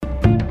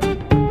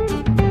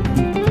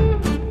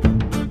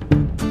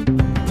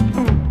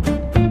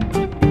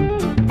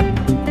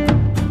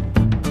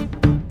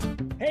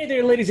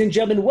Ladies and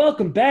gentlemen,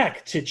 welcome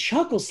back to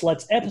Chuckle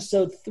Sluts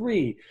Episode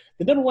 3,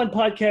 the number one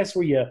podcast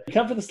where you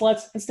come for the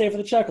sluts and stay for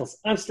the chuckles.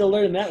 I'm still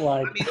learning that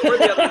line. I mean, we're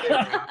the other way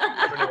around.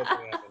 I never know what's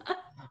going to happen.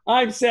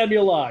 I'm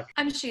Samuel Locke.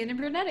 I'm Shannon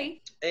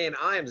Brunetti. And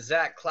I'm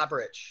Zach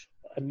Clapperich.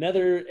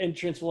 Another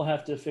entrance we'll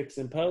have to fix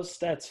in post.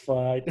 That's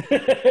fine.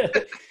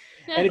 and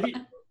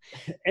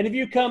if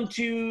you come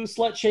to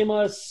slut shame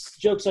us,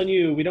 joke's on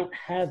you. We don't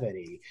have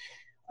any.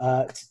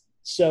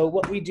 So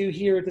what we do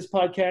here at this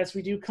podcast,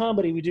 we do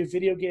comedy, we do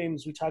video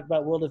games, we talk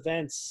about world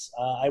events.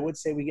 I would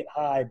say we get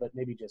high, but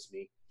maybe just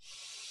me.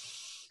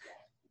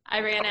 I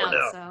ran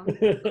out, so.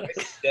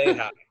 Stay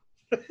high.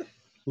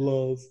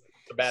 Lows.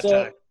 It's a bad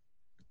time.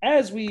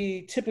 As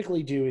we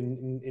typically do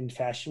in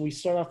fashion, we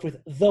start off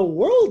with the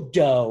World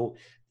Dough,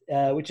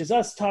 which is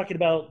us talking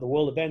about the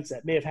world events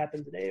that may have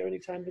happened today or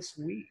anytime this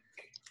week.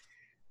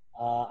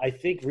 I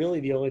think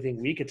really the only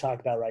thing we could talk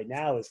about right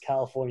now is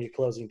California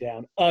closing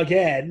down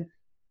again.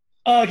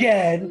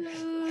 Yeah.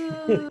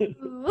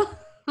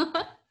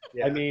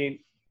 I mean,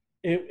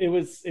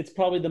 it's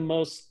probably the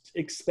most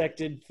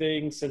expected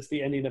thing since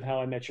the ending of How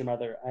I Met Your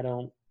Mother. I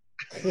don't.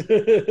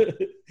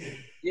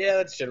 Yeah,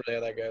 that's generally how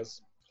that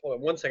goes. Hold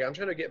on 1 second. I'm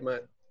trying to get my.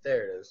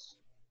 There it is.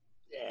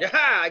 Yeah,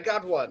 I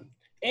got one.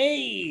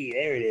 Hey,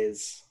 there it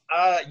is.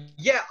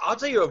 Yeah, I'll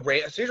tell you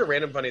here's a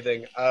random funny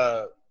thing.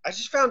 I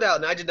just found out,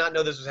 and I did not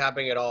know this was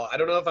happening at all. I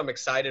don't know if I'm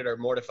excited or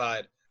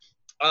mortified.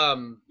 You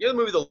know the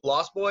movie The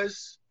Lost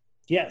Boys?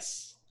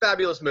 Yes.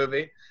 Fabulous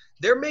movie.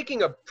 They're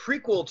making a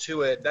prequel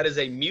to it that is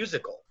a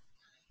musical.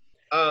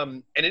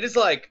 And it is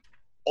like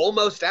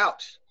almost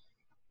out.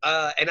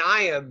 And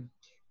I am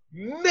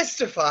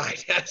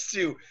mystified as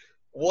to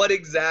what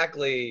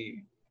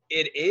exactly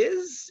it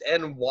is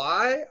and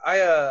why.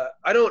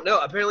 I don't know.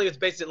 Apparently it's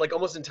based like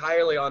almost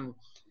entirely on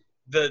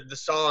the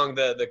song,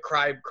 the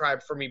Cry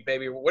for Me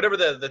Baby, whatever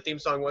the theme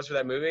song was for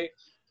that movie.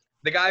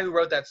 The guy who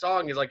wrote that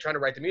song is like trying to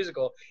write the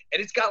musical,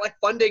 and it's got like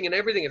funding and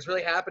everything. It's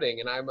really happening,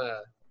 and I'm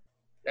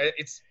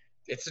it's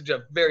a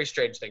very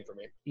strange thing for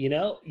me. You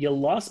know, you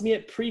lost me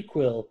at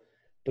prequel,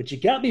 but you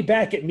got me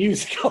back at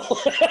musical.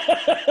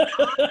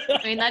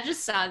 I mean, that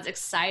just sounds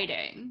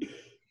exciting.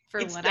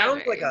 It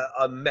sounds like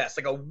a mess,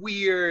 like a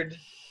weird,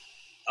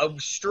 a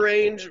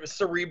strange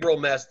cerebral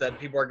mess that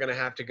people are going to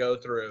have to go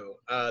through,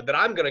 that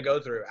I'm going to go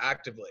through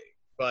actively,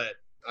 but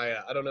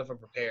I don't know if I'm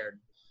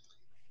prepared.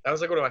 That was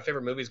like one of my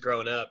favorite movies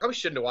growing up. Probably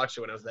shouldn't have watched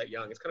it when I was that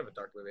young. It's kind of a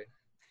dark movie.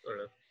 I don't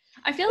know.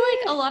 I feel like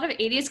a lot of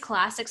 80s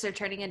classics are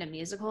turning into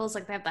musicals.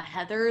 Like they have the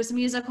Heathers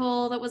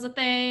musical that was a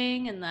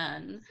thing. And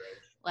then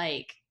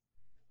like,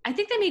 I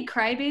think they made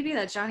Cry Baby,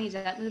 that Johnny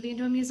Depp movie,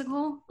 into a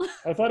musical.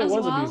 I thought it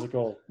was a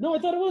musical. No, I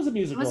thought it was a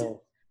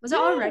musical. Was it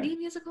already a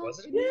musical?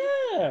 Was it?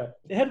 Yeah.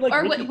 It had like.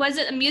 Or was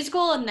it a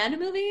musical and then a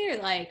movie? Or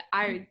like,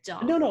 I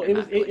don't. No.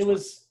 It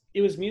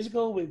was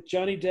musical with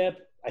Johnny Depp.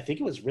 I think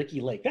it was Ricky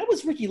Lake. That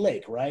was Ricky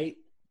Lake, right?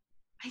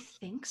 I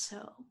think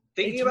so.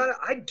 Thinking about it,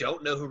 I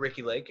don't know who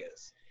Ricky Lake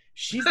is.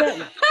 She's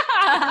that.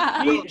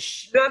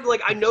 Not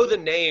like I know the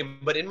name,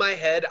 but in my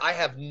head, I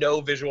have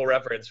no visual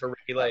reference for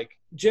Ricky Lake.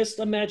 Just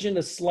imagine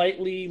a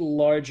slightly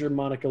larger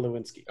Monica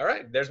Lewinsky. All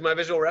right, there's my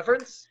visual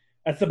reference.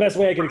 That's the best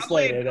way I can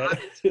explain it. Not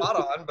spot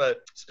on,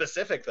 but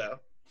specific though.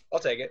 I'll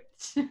take it.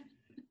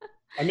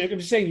 I mean, I'm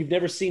just saying you've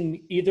never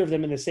seen either of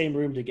them in the same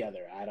room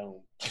together. I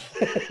don't.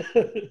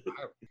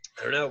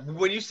 I don't know.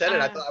 When you said it,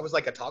 I thought I was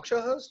like a talk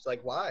show host.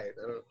 Like, why? I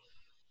don't know.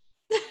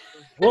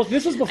 Well,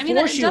 this was before she was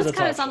a talk show. It does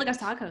kind of sound like a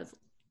talk host.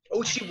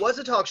 Oh, she was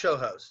a talk show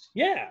host.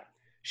 Yeah.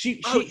 So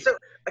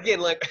again,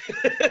 like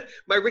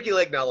my Ricky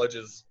Lake knowledge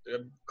is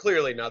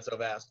clearly not so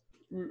vast.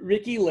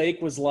 Ricky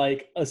Lake was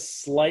like a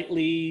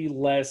slightly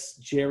less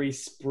Jerry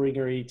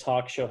Springer-y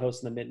talk show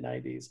host in the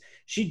mid-90s.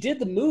 She did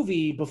the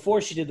movie before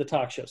she did the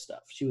talk show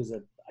stuff. She was I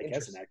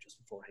guess an actress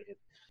beforehand.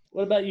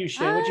 What about you,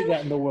 Shay? What you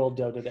got in the World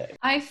Dough today?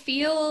 I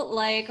feel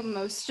like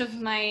most of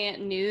my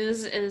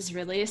news is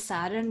really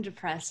sad and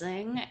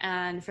depressing,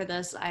 and for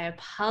this, I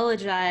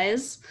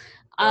apologize.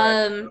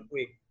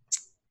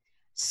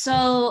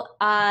 So,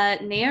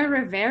 Naya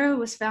Rivera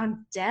was found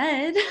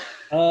dead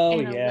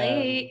in a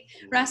lake.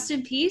 Rest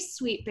in peace,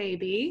 sweet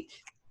baby.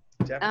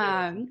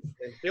 Definitely.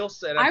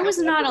 I was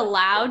not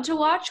allowed to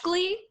watch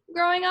Glee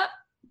growing up,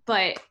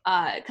 but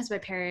because my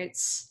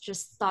parents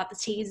just thought the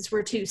teens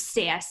were too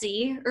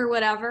sassy or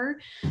whatever.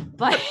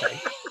 But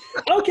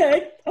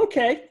okay.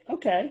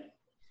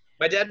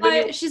 My dad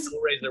made me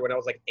raised her when I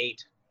was like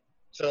 8.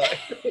 So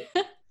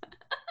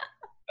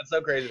that's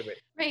so crazy to me.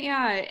 Right?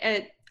 Yeah.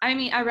 I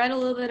mean, I read a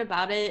little bit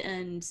about it,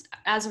 and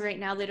as of right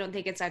now, they don't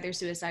think it's either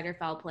suicide or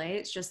foul play.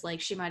 It's just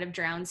like she might have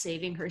drowned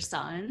saving her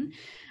son.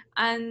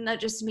 And that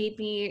just made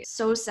me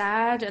so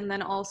sad, and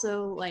then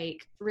also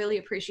like really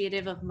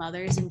appreciative of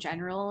mothers in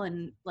general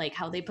and like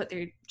how they put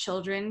their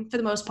children, for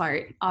the most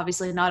part,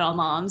 obviously not all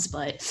moms,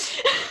 but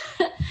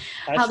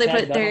how they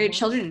put their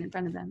children in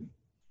front of them.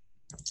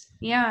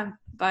 Yeah,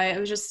 but it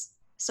was just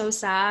so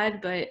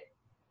sad, but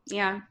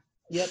yeah.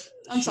 Yep.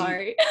 I'm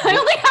sorry. I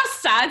only have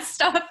sad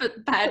stuff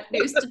and bad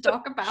news to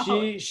talk about.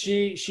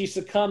 She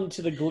succumbed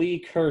to the Glee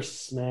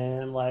curse,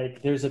 man.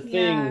 Like there's a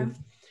thing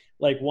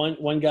Like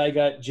one guy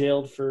got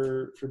jailed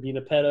for being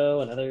a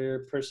pedo.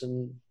 Another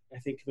person, I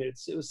think, committed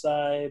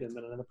suicide, and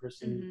then another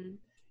person.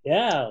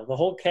 Yeah, the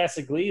whole cast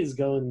of Glee is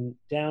going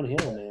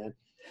downhill, man.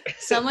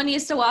 Someone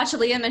needs to watch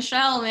Leah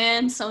Michelle,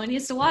 man. Someone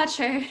needs to watch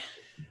her.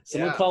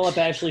 Someone call up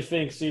Ashley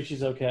Fink, see if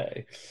she's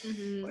okay.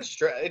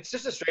 It's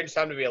just a strange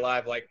time to be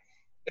alive. Like,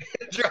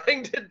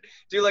 trying to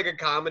do like a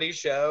comedy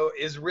show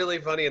is really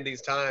funny in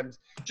these times,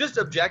 just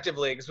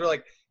objectively, because we're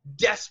like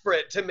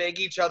desperate to make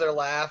each other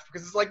laugh,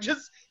 because it's like,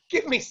 just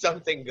give me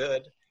something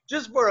good.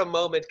 Just for a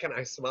moment, can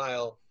I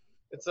smile?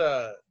 It's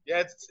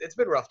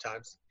been rough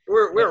times.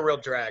 We're a real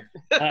drag.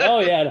 Oh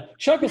yeah,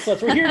 Chuckle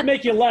Sluts. We're here to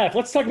make you laugh.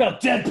 Let's talk about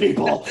dead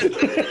people.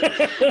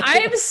 I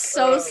am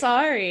so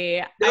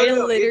sorry. It's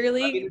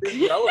relevant.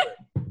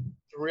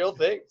 It's real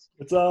things.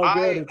 It's all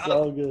good. It's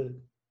all good.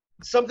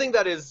 Something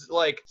that is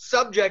like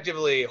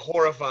subjectively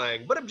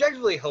horrifying, but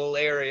objectively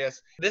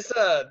hilarious. This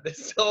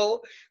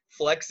whole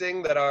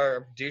flexing that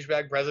our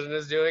douchebag president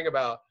is doing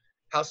about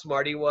how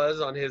smart he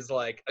was on his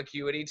like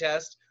acuity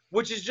test,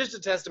 which is just a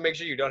test to make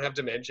sure you don't have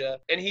dementia.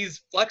 And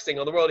he's flexing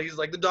on the world. He's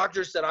like, the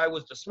doctor said I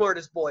was the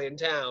smartest boy in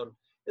town.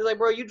 He's like,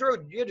 bro, you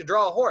had to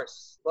draw a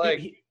horse.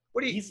 Like,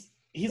 what's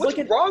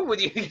like wrong with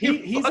you?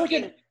 He's like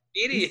an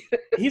idiot.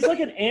 He's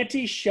like an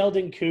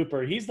anti-Sheldon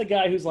Cooper. He's the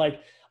guy who's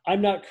like,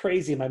 I'm not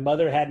crazy. My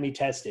mother had me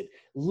tested.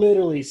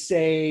 Literally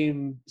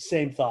same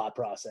thought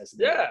process.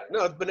 Yeah,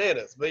 no, it's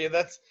bananas. But yeah,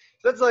 that's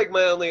like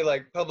my only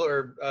like public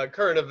or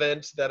current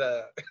event that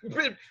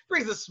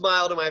brings a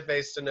smile to my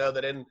face to know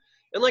that in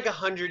like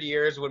 100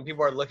 years, when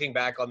people are looking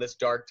back on this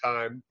dark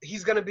time,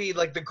 he's gonna be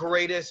like the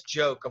greatest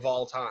joke of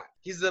all time.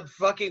 He's a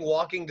fucking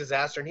walking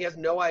disaster, and he has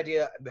no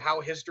idea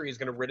how history is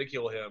gonna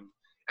ridicule him.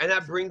 And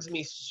that brings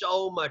me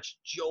so much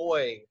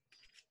joy.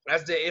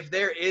 As to if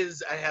there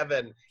is a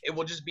heaven, it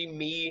will just be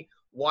me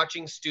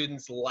watching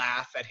students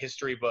laugh at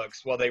history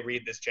books while they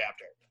read this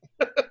chapter.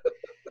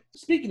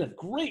 Speaking of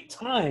great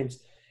times,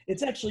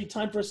 it's actually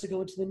time for us to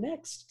go into the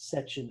next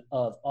section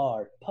of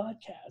our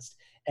podcast,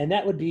 and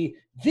that would be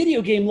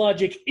video game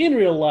logic in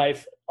real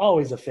life.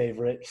 Always a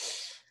favorite.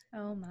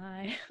 Oh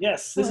my.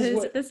 Yes. What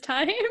is it this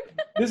time?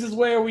 This is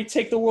where we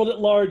take the world at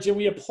large and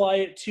we apply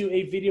it to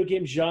a video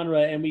game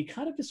genre, and we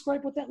kind of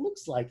describe what that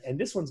looks like. And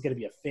this one's going to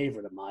be a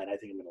favorite of mine. I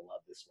think I'm going to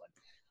love this one.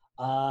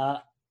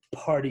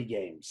 Party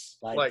games.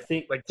 Like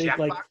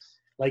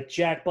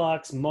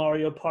Jackbox,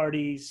 Mario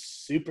Party,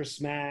 Super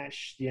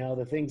Smash,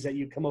 the things that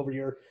you come over to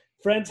your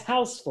friend's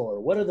house for.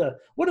 What are the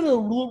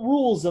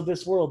rules of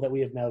this world that we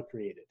have now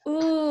created?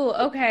 Ooh,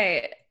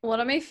 okay. One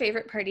of my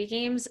favorite party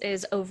games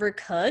is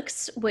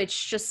Overcooked,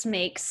 which just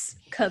makes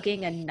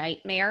cooking a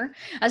nightmare.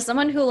 As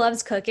someone who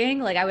loves cooking,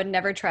 like I would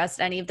never trust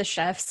any of the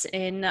chefs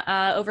in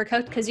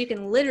Overcooked, because you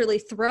can literally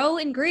throw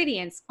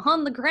ingredients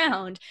on the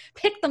ground,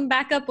 pick them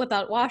back up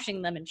without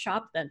washing them, and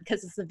chop them,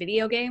 because it's a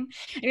video game,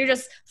 and you're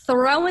just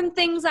throwing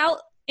things out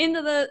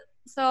into the...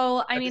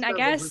 So, I mean, I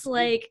guess,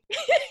 like,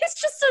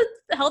 it's just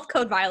a health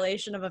code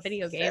violation of a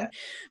video game.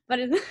 But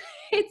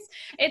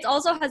it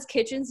also has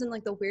kitchens in,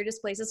 like, the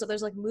weirdest places. So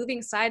there's, like,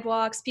 moving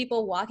sidewalks,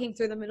 people walking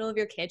through the middle of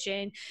your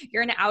kitchen.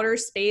 You're in outer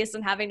space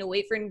and having to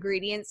wait for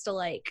ingredients to,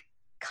 like,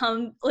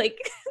 come, like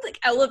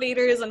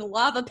elevators and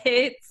lava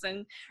pits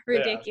and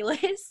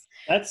ridiculous.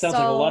 Yeah. That sounds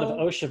like a lot of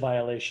OSHA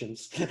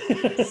violations.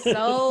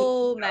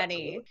 So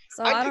many.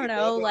 So, I don't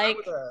know, like...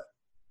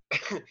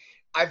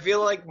 I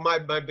feel like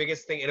my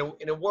biggest thing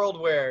in a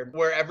world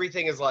where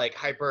everything is like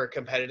hyper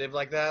competitive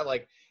like that,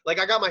 like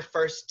I got my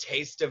first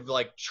taste of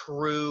like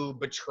true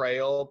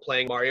betrayal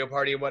playing Mario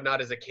Party and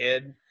whatnot as a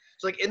kid.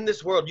 So like in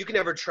this world, you can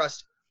never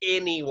trust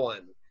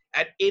anyone.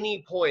 At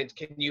any point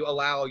can you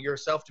allow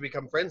yourself to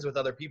become friends with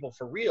other people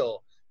for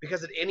real,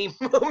 because at any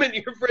moment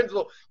your friends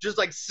will just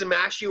like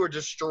smash you or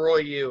destroy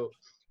you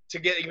to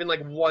get even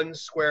like one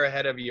square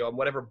ahead of you on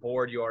whatever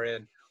board you are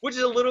in, which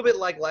is a little bit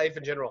like life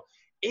in general.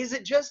 Is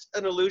it just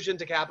an illusion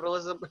to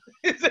capitalism?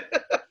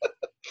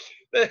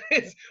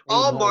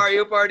 All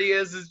Mario Party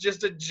is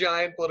just a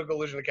giant political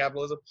illusion to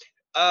capitalism.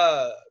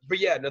 But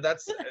yeah, no,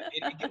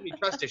 it gives me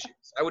trust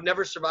issues. I would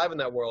never survive in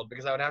that world,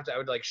 because I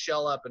would like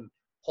shell up and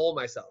hole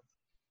myself,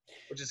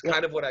 which is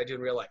kind of what I do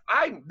in real life.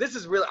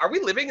 Are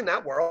we living in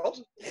that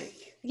world?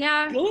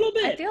 Yeah, a little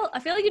bit. I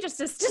feel like you just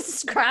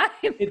described.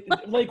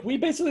 Like we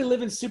basically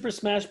live in Super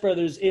Smash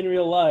Brothers in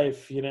real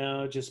life.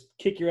 Just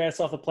kick your ass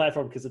off the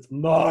platform because it's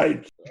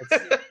mine.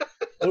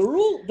 The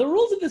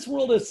rules of this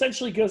world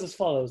essentially goes as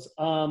follows.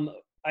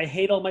 I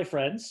hate all my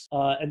friends,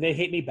 and they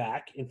hate me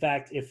back. In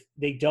fact, if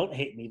they don't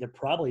hate me, they're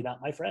probably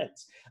not my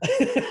friends.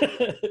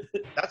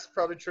 That's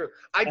probably true.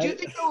 I do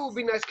think that would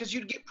be nice, because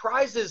you'd get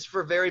prizes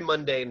for very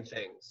mundane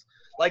things.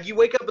 Like you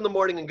wake up in the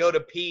morning and go to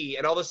pee,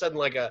 and all of a sudden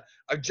like a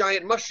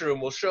giant mushroom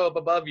will show up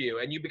above you,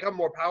 and you become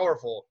more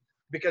powerful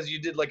because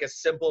you did like a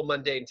simple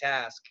mundane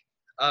task.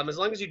 As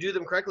long as you do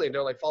them correctly and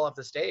don't like fall off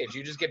the stage,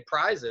 you just get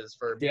prizes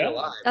for being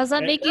alive. Does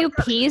that make you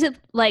pee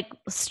like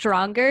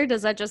stronger?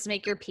 Does that just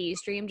make your pee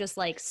stream just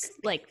like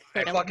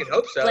I fucking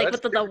hope so. Like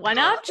with the one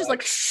up, just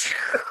like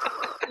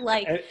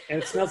like.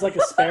 And it smells like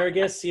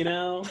asparagus,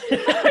 Yeah.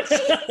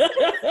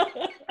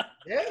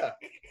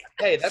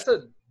 Hey,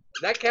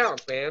 That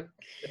counts, man.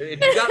 If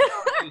you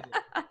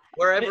got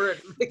wherever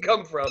it may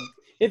come from.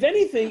 If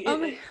anything, Oh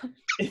my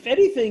if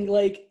anything,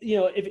 like, you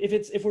know,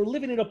 if we're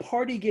living in a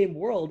party game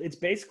world, it's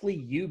basically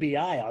UBI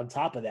on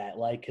top of that.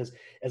 Like, because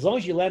as long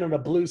as you land on a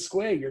blue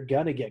square, you're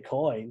gonna get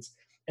coins,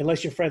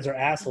 unless your friends are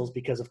assholes,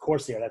 because of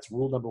course they are. That's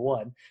rule number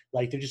one.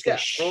 Like, they're just gonna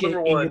shit in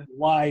your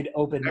wide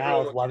open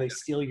mouth while they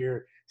steal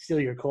your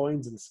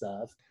coins and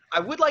stuff.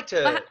 I would like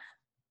to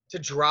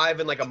drive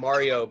in like a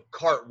Mario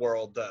Kart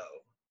world though.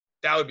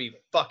 That would be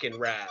fucking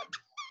rad.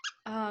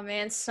 Oh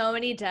man, so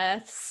many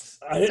deaths.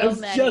 I So was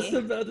many. just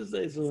about to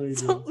say so many.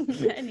 So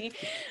many.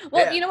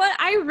 Well, Yeah. you know what?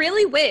 I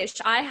really wish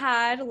I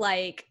had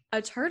like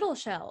a turtle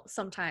shell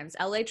sometimes.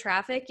 LA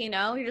traffic, you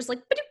know, you're just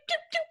like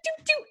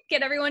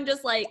get everyone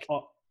just like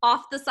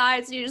off the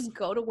sides and you just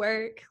go to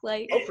work.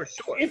 Like, Oh, for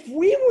sure. If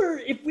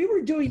we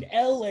were doing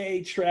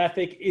LA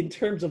traffic in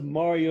terms of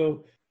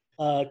Mario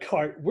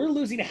Kart, we're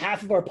losing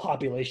half of our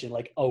population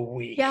like a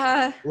week.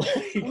 yeah,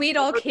 Like, we'd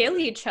all kill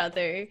each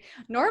other.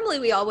 Normally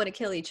we all want to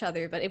kill each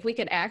other, but if we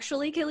could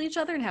actually kill each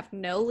other and have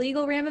no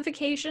legal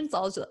ramifications,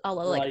 I'll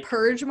like Like-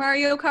 purge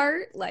Mario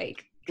Kart.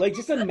 Like,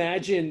 just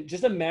imagine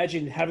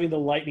having the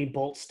lightning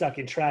bolt stuck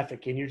in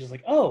traffic, and you're just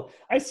like, oh,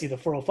 I see the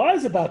 405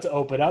 is about to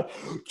open up.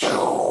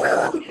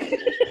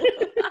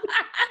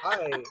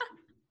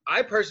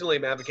 I personally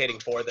am advocating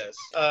for this.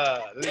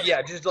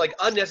 Yeah, just like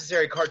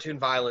unnecessary cartoon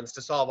violence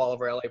to solve all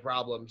of our LA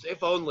problems.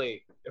 If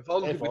only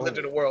we lived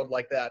in a world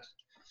like that.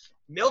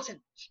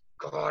 Milton,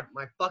 God,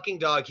 my fucking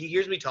dog. He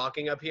hears me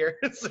talking up here,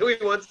 so he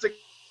wants to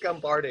come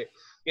party.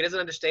 He doesn't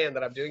understand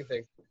that I'm doing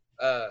things.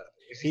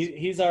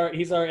 He's our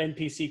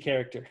NPC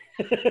character.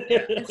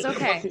 It's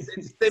okay.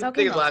 It's the same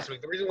thing as last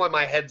week. The reason why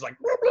my head's like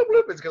bloop, bloop,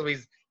 bloop, is because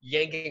he's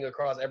yanking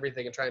across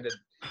everything and trying to.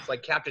 It's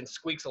like Captain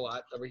Squeaks a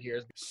lot over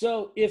here.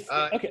 So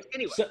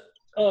Anyway. So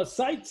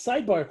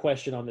sidebar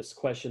question on this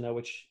question though,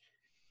 which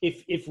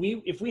if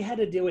we had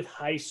to deal with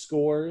high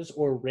scores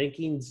or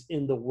rankings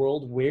in the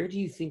world, where do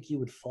you think you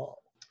would fall?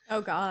 oh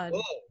God.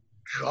 Oh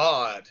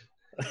God.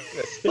 I'm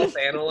gonna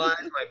self-analyze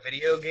my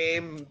video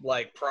game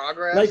like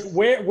progress. Like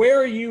where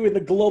are you in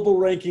the global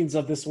rankings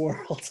of this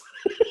world?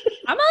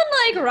 I'm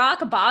on like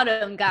rock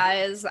bottom,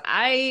 guys.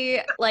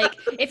 I like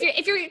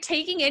if you're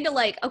taking into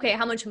like, okay,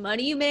 how much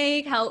money you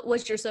make,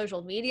 what's your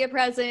social media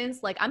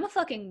presence? Like, I'm a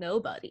fucking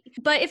nobody.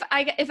 But if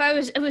I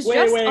was, it was Wait,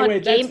 just wait, on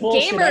wait, that's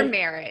bullshit. gamer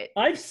merit.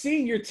 I've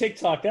seen your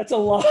TikTok. That's a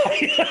lie.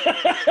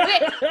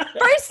 Wait,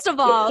 first of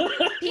all,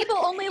 people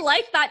only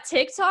like that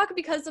TikTok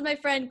because of my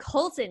friend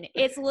Colton.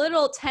 It's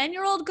little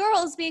 10-year-old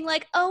girls being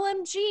like,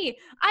 OMG,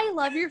 I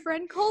love your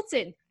friend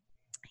Colton.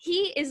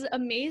 He is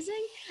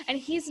amazing, and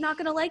he's not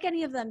gonna like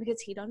any of them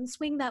because he doesn't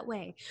swing that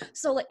way.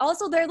 So like,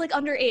 also they're like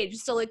underage.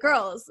 So like,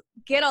 girls,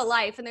 get a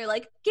life, and they're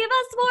like, give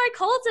us more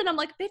Colton. I'm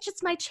like, bitch,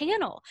 it's my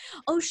channel.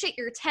 Oh shit,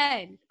 you're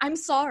 10. I'm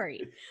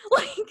sorry.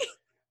 Like,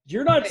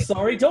 You're not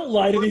sorry. Don't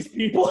lie to these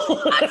people.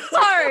 I'm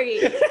sorry.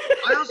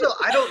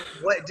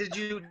 What did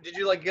you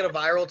like get a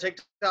viral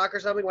TikTok or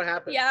something? What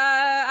happened?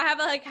 Yeah, I have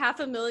like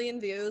 500,000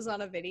 views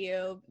on a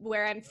video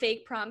where I'm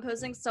fake prom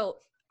posing. So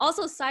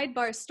also,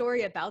 sidebar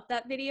story about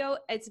that video.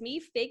 It's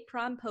me fake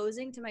prom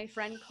posing to my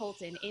friend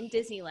Colton in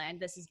Disneyland.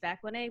 This is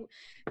back when I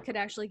could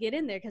actually get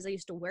in there because I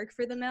used to work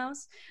for the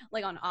Mouse,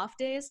 like on off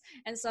days.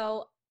 And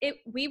so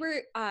we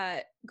were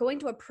going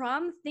to a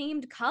prom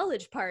themed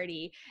college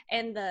party,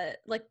 and the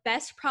like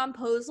best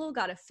promposal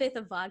got a fifth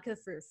of vodka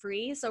for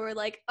free. So we're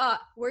like,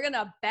 we're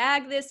gonna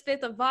bag this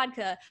fifth of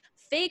vodka,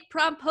 fake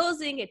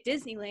promposing at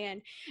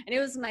Disneyland. And it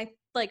was my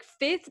like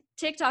 5th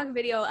TikTok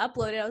video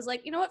uploaded. I was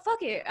like, you know what,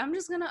 fuck it, I'm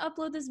just gonna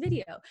upload this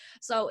video.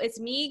 So it's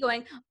me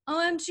going,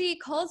 OMG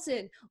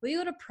Colton, will you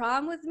go to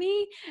prom with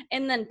me?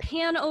 And then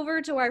pan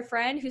over to our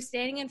friend who's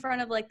standing in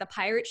front of like the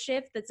pirate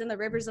ship that's in the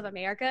rivers of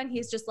America, and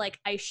he's just like,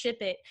 I ship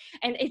it.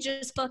 And it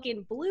just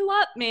fucking blew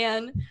up,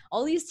 man.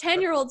 All these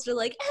 10-year-olds are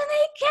like, oh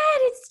my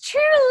God, it's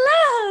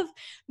true love.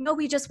 No,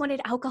 we just wanted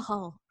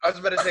alcohol. I was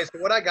about to say, so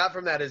what I got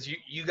from that is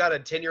you got a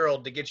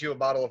 10-year-old to get you a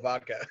bottle of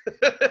vodka.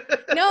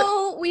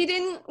 No, we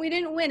didn't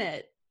win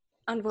it,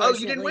 unfortunately. Oh,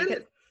 you didn't win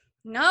it?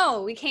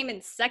 No, we came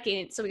in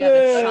second, so we got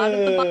a shot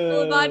at the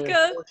bottle of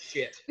vodka. Oh,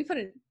 shit. We put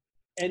it.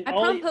 And I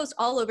prom post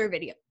all over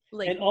video.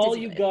 Like, and all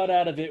Disneyland. you got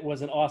out of it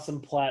was an awesome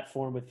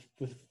platform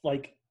with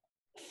like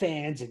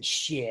fans and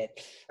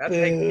shit. That's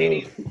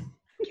like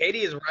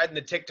Katie is riding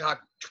the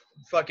TikTok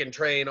fucking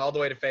train all the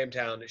way to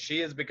Fametown. She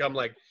has become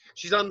like,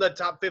 she's on the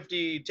top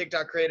 50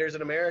 TikTok creators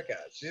in America.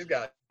 She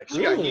got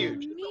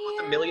huge.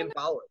 Almost 1 million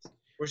followers.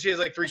 Where she has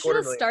like 3/4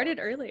 million. Started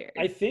earlier.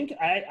 I think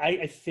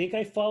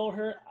I follow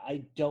her.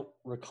 I don't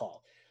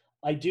recall.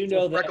 I do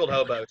know that Freckled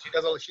hobo.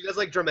 She does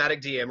like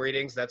dramatic DM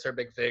readings. That's her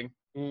big thing.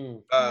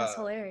 That's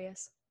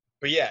hilarious.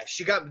 But yeah,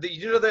 she got.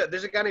 You know that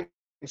there's a guy named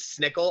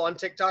Snickle on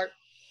TikTok.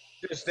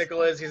 You know who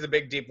Snickle is? He's a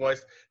big deep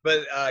voice.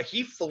 But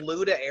he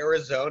flew to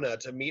Arizona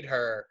to meet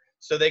her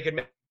so they could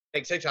make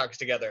TikToks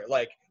together,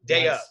 like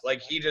day Nice. up.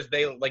 Like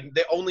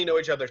they only know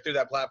each other through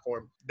that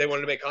platform. They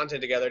wanted to make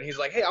content together, and he's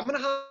like, "Hey, I'm gonna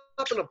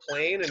hop in a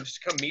plane and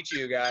just come meet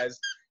you guys."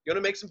 You want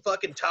to make some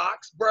fucking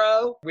talks,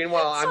 bro?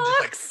 Meanwhile, I'm just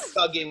like Talks.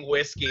 chugging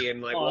whiskey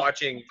and like Aw.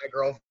 watching my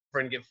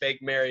girlfriend get fake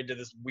married to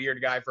this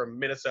weird guy from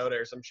Minnesota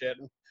or some shit.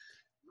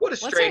 What a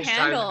What's your strange time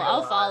to handle? be I'll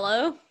alive.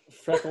 follow.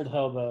 Freckled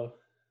hobo.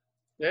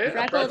 Yeah,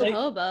 Freckled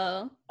Freckled.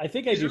 hobo. I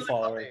think I She's do really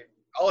follow funny. her.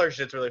 All her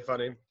shit's really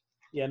funny.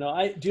 Yeah, no,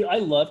 I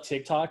love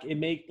TikTok. It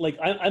make like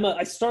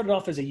I started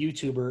off as a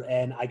YouTuber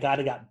and I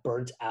got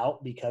burnt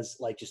out because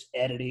like just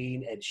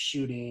editing and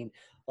shooting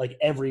like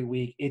every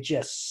week, it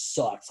just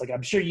sucks. Like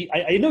I'm sure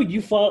I know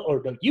you follow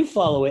or no, you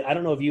follow it. I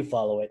don't know if you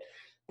follow it,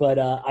 but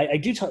I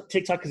do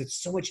TikTok because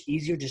it's so much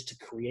easier just to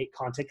create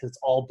content because it's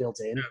all built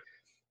in.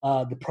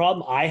 The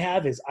problem I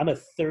have is I'm a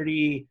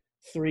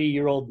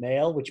 33-year-old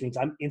male, which means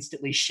I'm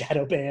instantly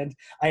shadow banned.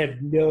 I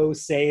have no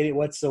say in it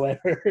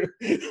whatsoever.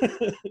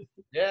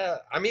 Yeah,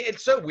 I mean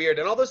it's so weird,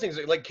 and all those things.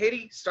 Like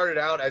Katie started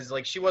out as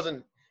like it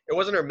wasn't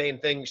her main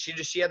thing.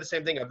 She had the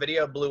same thing. A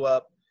video blew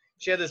up.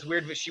 She had this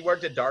weird. She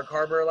worked at Dark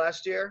Harbor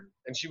last year,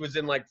 and she was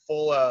in like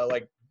full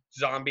like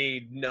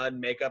zombie nun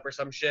makeup or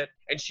some shit.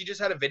 And she just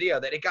had a video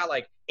that it got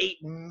like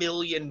 8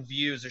 million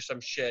views or some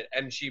shit,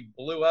 and she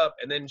blew up.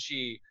 And then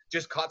she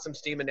just caught some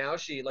steam, and now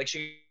she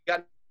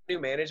got new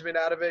management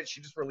out of it. She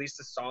just released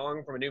a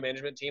song from a new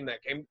management team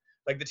that came.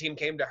 Like the team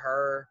came to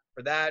her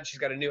for that. She's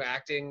got a new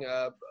acting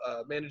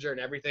manager and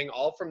everything,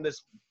 all from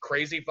this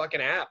crazy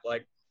fucking app.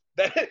 Like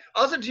that.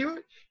 Also,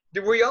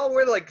 were y'all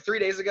aware that like 3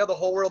 days ago the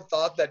whole world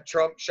thought that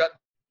Trump shut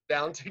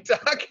down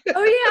TikTok?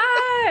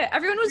 Oh yeah,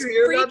 everyone was Did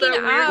you hear about that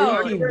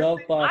freaking weird out. Freaking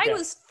the fuck I out.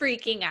 was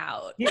freaking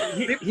out.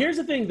 Here's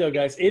the thing, though,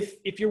 guys.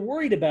 If you're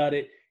worried about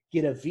it,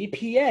 get a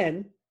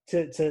VPN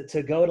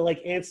to go to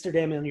like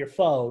Amsterdam on your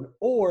phone,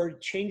 or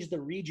change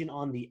the region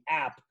on the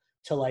app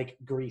to like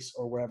Greece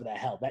or wherever the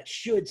hell. That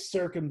should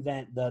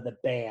circumvent the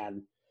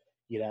ban.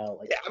 You know,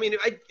 like Yeah, I mean,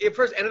 at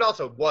first, and it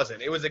also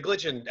wasn't. It was a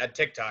glitch at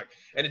TikTok,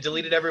 and it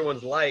deleted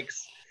everyone's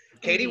likes.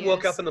 Katie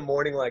woke Yes. up in the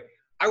morning like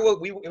it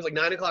was like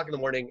 9 o'clock in the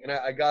morning, and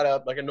I got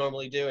up like I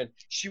normally do, and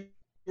she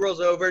rolls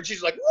over and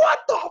she's like, "What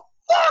the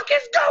fuck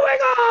is going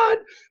on?"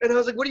 And I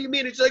was like, "What do you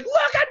mean?" And she's like,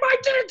 "Look at my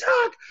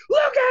TikTok,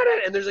 look at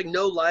it." And there's like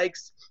no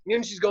likes. And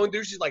then she's going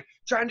through, she's like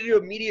trying to do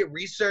immediate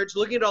research,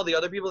 looking at all the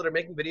other people that are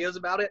making videos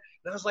about it.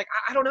 And I was like,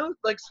 I don't know,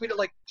 like sweet,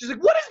 like she's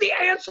like, "What is the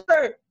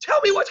answer?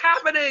 Tell me what's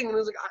happening." And I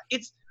was like,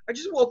 I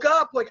just woke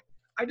up, like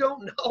I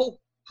don't know.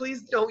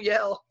 Please don't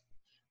yell.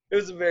 It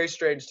was a very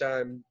strange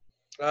time.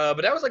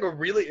 But that was like a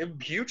really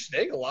huge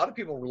thing. A lot of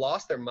people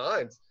lost their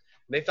minds.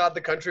 They thought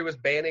the country was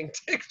banning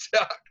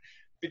TikTok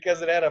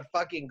because it had a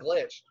fucking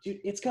glitch. dude,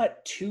 it's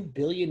got 2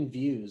 billion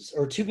views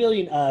or 2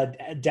 billion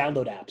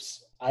download apps.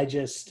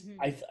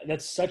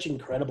 That's such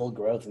incredible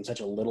growth in such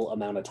a little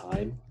amount of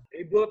time.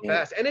 It blew up Yeah.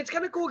 fast. And it's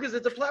kind of cool because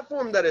it's a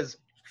platform that is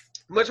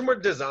much more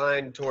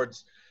designed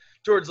towards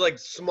like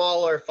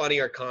smaller,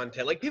 funnier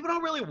content. Like people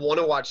don't really want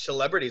to watch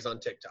celebrities on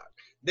TikTok.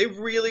 They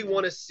really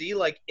want to see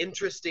like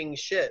interesting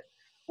shit,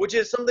 which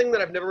is something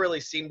that I've never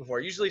really seen before.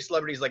 Usually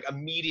celebrities like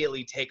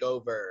immediately take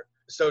over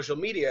social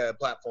media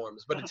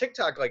platforms, but a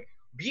TikTok, like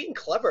being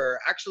clever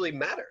actually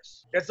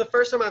matters. It's the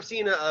first time I've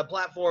seen a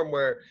platform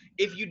where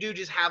if you do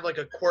just have like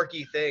a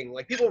quirky thing,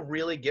 like people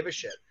really give a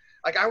shit.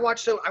 Like I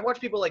watch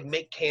people like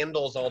make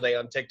candles all day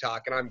on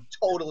TikTok, and I'm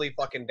totally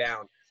fucking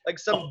down. Like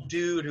some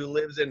dude who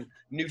lives in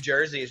New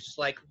Jersey is just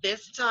like,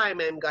 "This time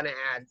I'm gonna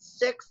add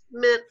 6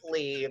 mint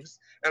leaves,"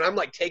 and I'm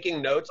like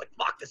taking notes, like,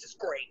 "Fuck, this is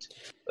great."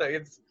 Like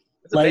it's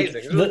Like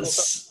amazing. It's really cool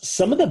stuff.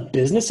 some of the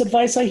business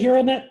advice I hear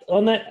on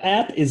that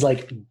app is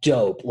like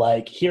dope.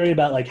 Like hearing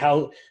about like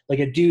how like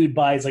a dude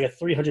buys like a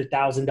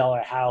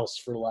 $300,000 house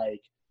for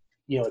like,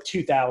 you know, a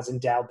 $2,000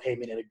 down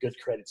payment and a good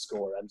credit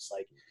score. I'm just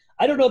like,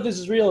 I don't know if this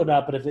is real or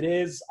not, but if it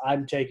is,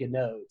 I'm taking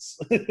notes.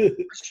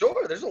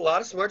 Sure, there's a lot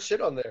of smart shit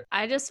on there.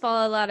 I just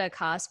follow a lot of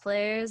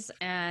cosplayers,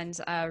 and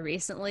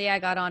recently I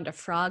got onto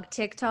frog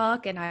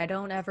TikTok, and I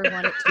don't ever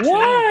want it to change.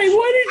 Why?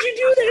 Why did you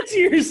do that to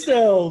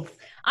yourself?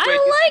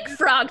 I like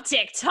frog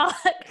TikTok.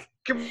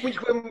 Can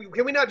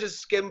we not just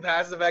skim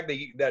past the fact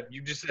that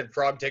you just said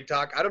frog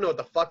TikTok? I don't know what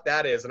the fuck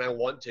that is, and I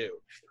want to.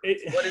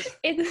 What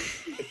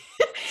is?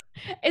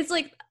 It's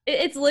like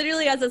it's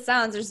literally as it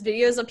sounds. There's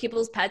videos of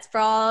people's pets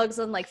frogs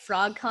and like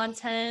frog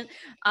content.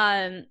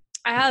 I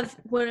have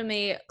one of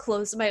my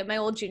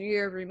old junior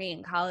year roommate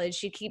in college.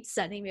 She keeps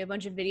sending me a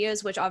bunch of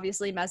videos, which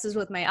obviously messes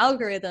with my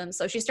algorithm.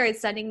 So she started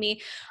sending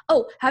me,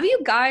 "Oh, have you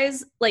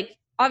guys, like,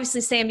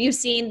 obviously Sam, you've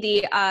seen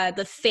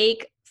the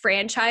fake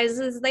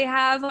franchises they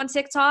have on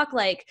TikTok,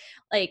 like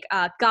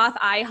Goth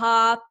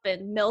IHOP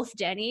and MILF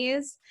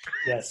Denny's,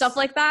 Yes. stuff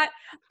like that."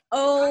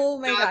 Oh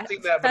my I've god, not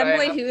seen that, but I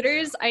Femboy have.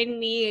 Hooters, I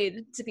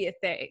need to be a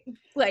thing.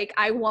 Like,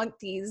 I want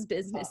these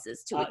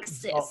businesses to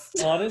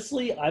exist.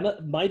 Honestly,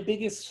 my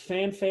biggest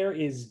fanfare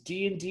is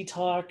D&D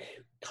talk,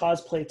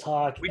 cosplay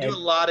talk, We do a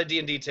lot of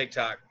D&D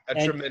TikTok, a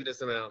and-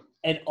 tremendous amount.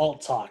 and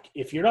alt talk.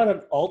 If you're not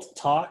an alt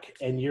talk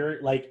and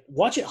you're like,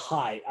 watch it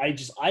high.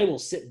 I will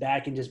sit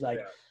back and just be like,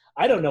 Yeah.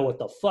 I don't know what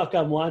the fuck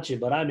I'm watching,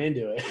 but I'm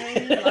into it.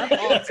 I love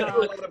alt I do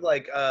a talk. lot of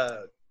like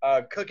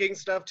cooking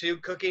stuff too,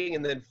 cooking,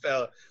 and then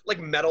like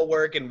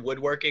metalwork and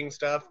woodworking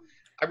stuff.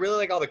 I really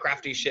like all the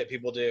crafty shit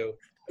people do.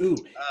 Ooh,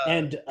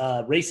 and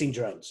racing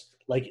drones,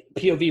 like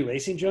POV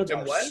racing drones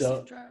And are what?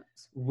 so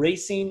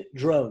racing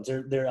drones.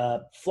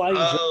 They're flying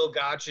drones Oh,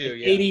 got you.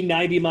 Yeah. 80,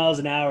 90 miles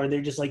an hour, and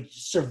they're just like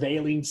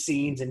surveilling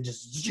scenes and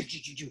just.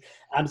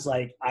 I'm just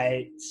like,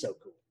 so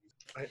cool.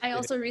 I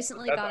also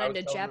recently That's- got I was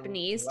into telling you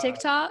Japanese live.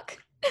 TikTok.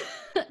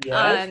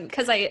 Yes?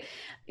 Because I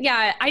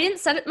didn't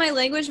set it my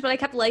language, but I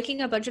kept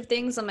liking a bunch of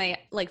things on my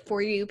like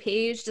For You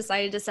page.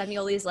 Decided to send me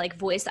all these like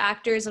voice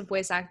actors and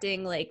voice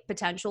acting like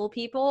potential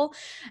people,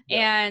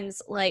 and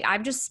like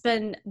I've just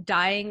been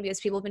dying because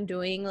people have been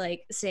doing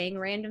like saying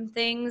random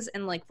things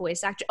and like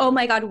voice actor. Oh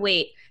my god,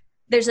 wait!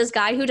 There's this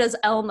guy who does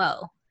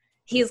Elmo.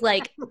 He's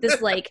like this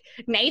like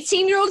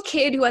 19-year-old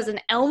kid who has an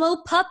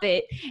Elmo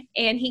puppet,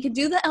 and he can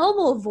do the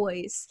Elmo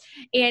voice,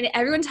 and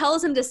everyone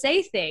tells him to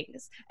say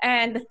things.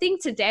 And the thing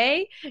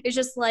today is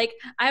just like,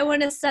 I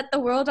want to set the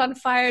world on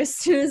fire as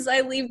soon as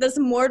I leave this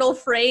mortal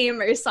frame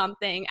or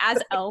something as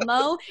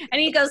Elmo. And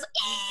he goes,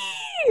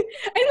 "Ee!"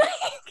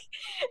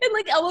 and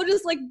like Elmo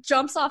just like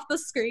jumps off the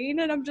screen,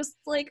 and I'm just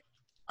like,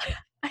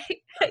 I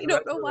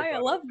don't know why I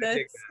love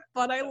this,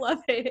 but I love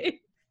it.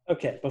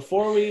 Okay,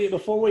 before we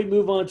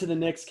move on to the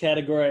next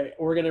category,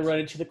 we're going to run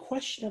into the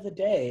question of the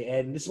day,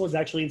 and this one's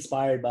actually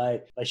inspired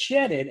by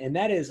Shannon, and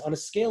that is, on a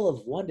scale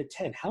of 1 to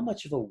 10, how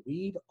much of a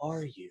weeb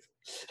are you?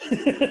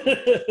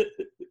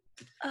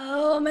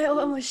 Oh my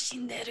god,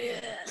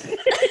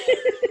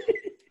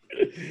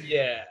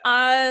 Yeah.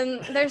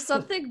 there's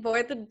something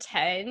more than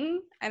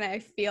 10, and I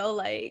feel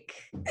like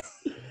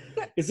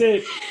Is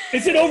it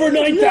over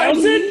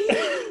 9,000?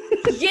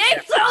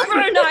 it's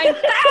over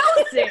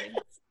 9,000.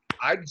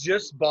 I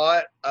just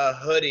bought a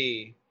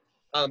hoodie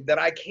that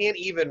I can't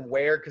even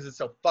wear because it's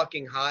so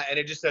fucking hot, and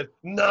it just says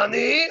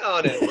 "Nani"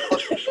 on it.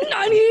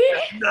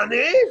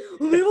 Nani?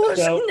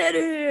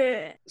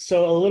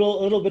 So a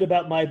little bit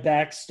about my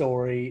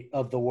backstory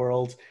of the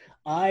world.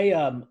 I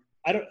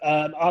don't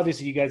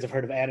obviously you guys have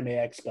heard of Anime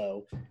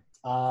Expo.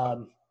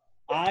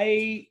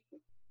 I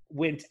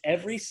went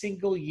every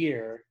single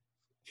year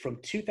from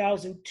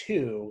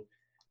 2002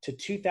 to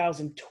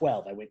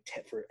 2012. I went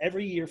for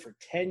every year for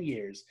 10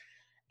 years.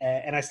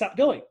 And I stopped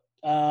going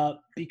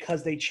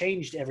because they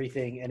changed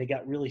everything and it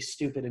got really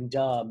stupid and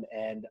dumb.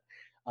 And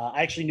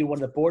I actually knew one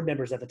of the board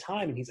members at the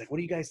time, and he's like, "What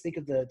do you guys think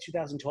of the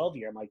 2012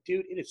 year?" I'm like,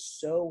 "Dude, it is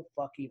so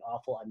fucking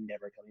awful. I'm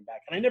never coming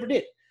back." And I never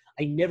did.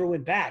 I never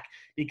went back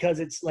because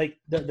it's like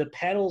the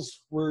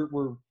panels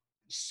were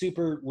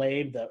super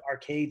lame. The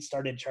arcade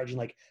started charging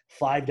like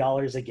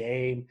 $5 a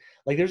game.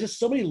 Like there's just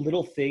so many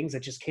little things that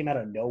just came out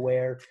of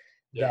nowhere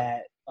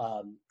that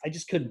I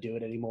just couldn't do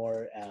it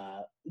anymore.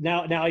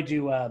 Now I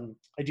do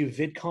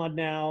VidCon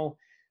now.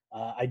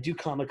 I do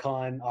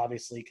Comic-Con,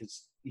 obviously,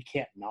 because you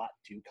can't not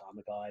do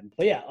Comic-Con.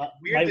 But yeah.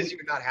 Weird is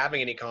you're not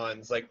having any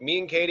cons. Like me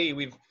and Katie,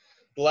 the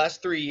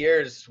last 3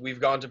 years,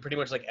 we've gone to pretty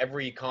much like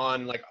every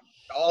con, like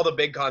all the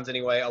big cons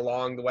anyway,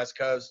 along the West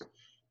Coast.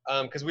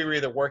 Because we were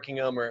either working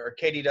them or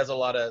Katie does a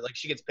lot of, like,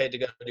 she gets paid to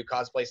go do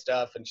cosplay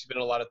stuff, and she's been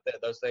in a lot of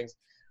those things.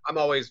 I'm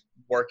always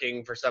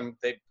working for some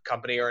big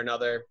company or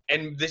another.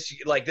 And this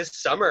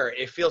summer,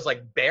 it feels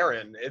like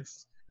barren.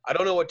 I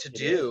don't know what to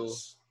do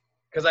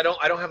because I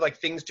don't have like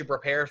things to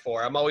prepare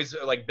for. I'm always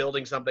like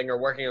building something or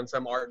working on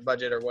some art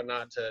budget or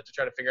whatnot to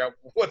try to figure out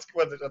what's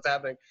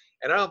happening.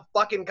 And I don't have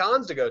fucking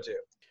cons to go to.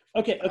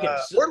 Okay.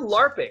 We're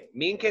LARPing.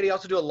 Me and Katie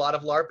also do a lot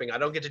of LARPing. I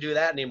don't get to do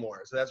that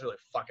anymore, so that's really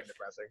fucking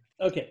depressing.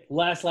 Okay,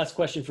 last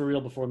question for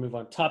real before we move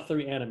on. Top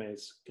 3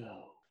 animes.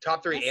 Go.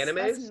 Top 3 animes?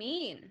 That's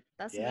mean.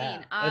 That's Yeah,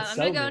 mean. that's I'm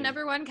so gonna go mean.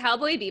 number 1,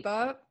 Cowboy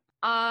Bebop.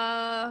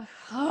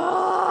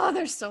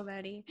 There's so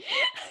many.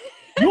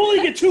 You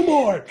only get 2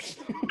 more.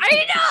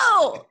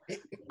 I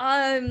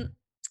know.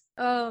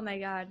 Oh my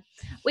god.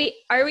 Wait,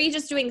 are we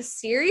just doing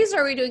series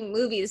or are we doing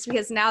movies?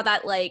 Because now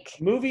that like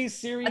Movies,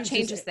 series. that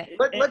changes things.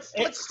 Let's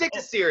stick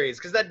to series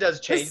because that does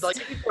change. Like,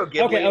 you can throw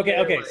Ghibli in there,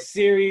 Okay. like-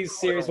 Series.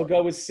 We'll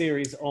go with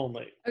series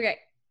only. Okay.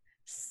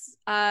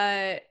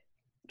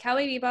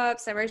 Cowboy Bebop,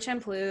 Samurai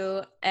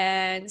Champloo,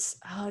 and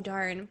oh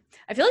darn.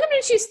 I feel like I'm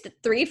gonna choose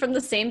 3 from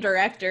the same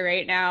director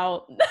right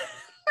now.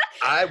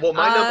 My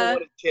number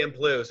 1 is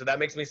Champloo, so that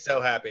makes me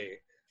so happy.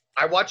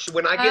 I watch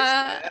when I get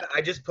sad,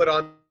 I just put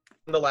on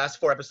the last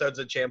 4 episodes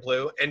of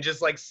Champloo and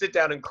just like sit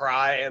down and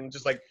cry and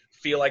just like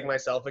feel like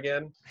myself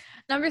again.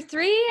 Number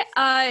 3,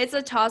 it's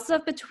a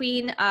toss-up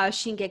between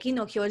Shingeki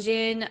no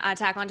Kyojin,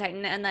 Attack on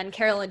Titan, and then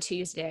Carol and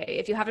Tuesday.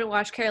 If you haven't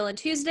watched Carol and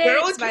Tuesday,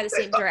 it's by the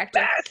same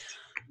director.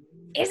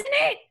 Isn't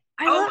it?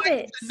 I love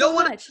it so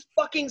one much. has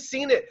fucking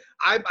seen it.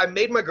 I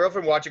made my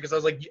girlfriend watch it because I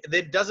was like,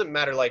 it doesn't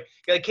matter. Like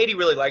Katie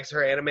really likes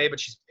her anime, but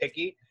she's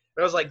picky.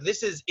 And I was like,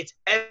 it's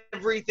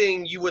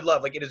everything you would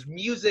love. Like, it is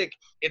music,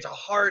 it's a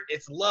heart,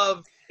 it's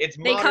love, it's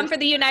They come for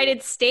the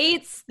United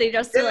States. They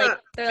just they're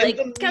like,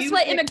 guess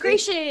what?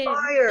 Immigration.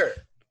 Fire.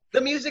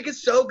 The music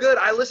is so good.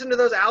 I listen to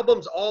those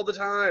albums all the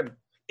time.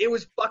 It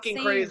was fucking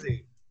Same.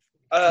 crazy.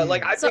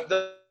 Like, I picked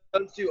those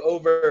 2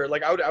 over.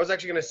 Like, I was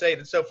actually gonna say,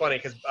 that's so funny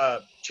because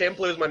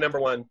Champloo is my number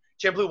 1.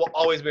 Champloo will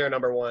always be our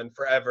number 1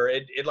 forever.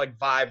 It like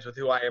vibes with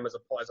who I am as a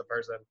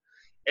person.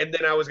 And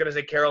then I was gonna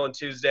say Carol and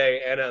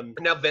Tuesday, and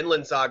now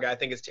Vinland Saga I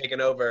think is taken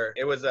over.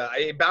 It was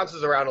it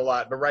bounces around a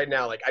lot, but right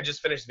now like I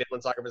just finished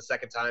Vinland Saga for the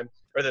second time,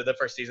 or the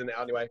first season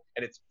anyway,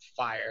 and it's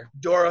fire.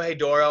 Doro Hey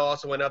Doro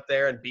also went up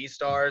there, and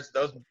Beastars.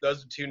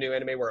 Those two new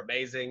anime were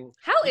amazing.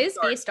 How is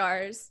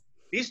Beastars?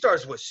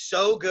 Beastars was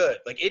so good.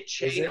 Like it Is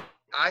changed. it?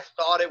 I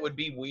thought it would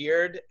be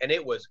weird, and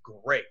it was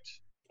great.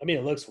 I mean,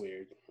 it looks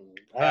weird.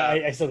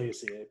 I still need to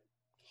see it.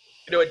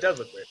 You know, it does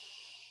look weird.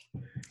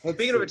 Let's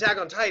Speaking of see. Attack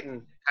on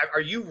Titan,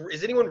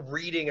 is anyone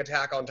reading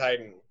Attack on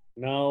Titan?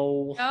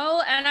 No.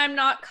 No, and I'm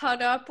not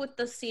caught up with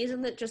the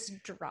season that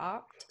just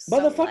dropped. So,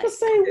 Motherfucker, like-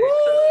 say Okay, so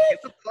what?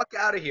 get the fuck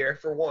out of here,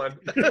 for one.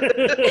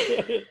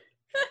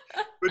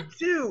 But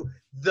two,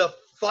 the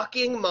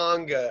fucking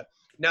manga.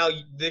 Now,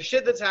 the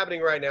shit that's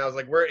happening right now is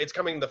like it's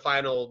coming the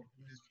final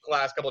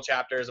last couple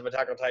chapters of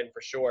Attack on Titan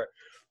for sure.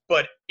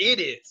 But it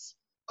is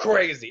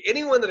crazy.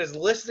 Anyone that is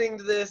listening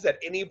to this at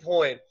any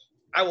point,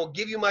 I will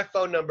give you my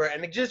phone number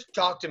and just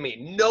talk to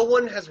me. No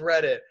one has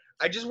read it.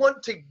 I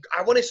want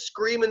to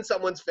scream in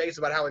someone's face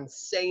about how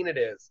insane it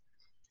is.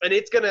 And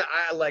it's gonna,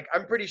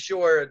 I'm pretty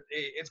sure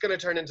it's gonna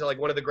turn into like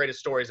one of the greatest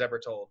stories ever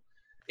told.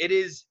 It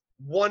is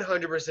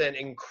 100%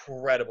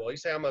 incredible. You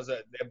say I'm a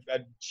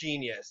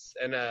genius,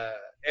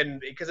 and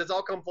because it's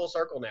all come full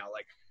circle now.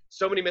 Like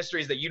so many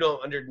mysteries that you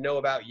don't know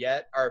about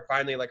yet are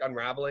finally like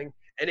unraveling,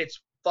 and it's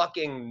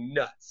fucking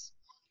nuts.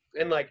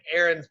 And like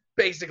Aaron's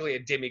basically a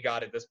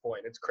demigod at this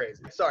point. It's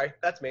crazy. Sorry,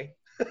 that's me.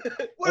 What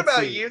Let's about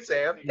see. you,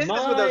 Sam? Hit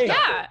us with those top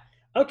Yeah.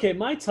 Okay,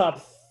 my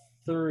top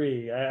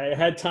three. I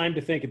had time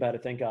to think about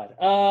it, thank God.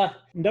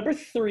 Number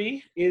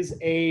 3 is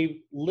a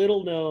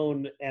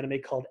little-known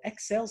anime called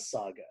Excel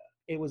Saga.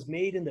 It was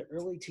made in the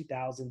early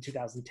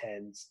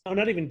 2010s. Oh,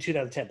 not even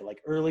 2010, but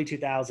like early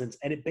 2000s.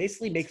 And it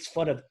basically makes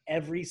fun of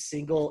every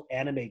single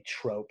anime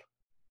trope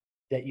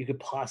that you could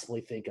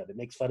possibly think of. It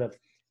makes fun of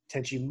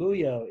Tenchi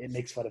Muyo. It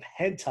makes fun of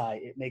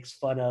hentai. It makes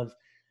fun of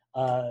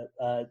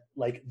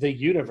like the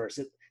universe.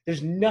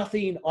 There's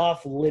nothing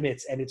off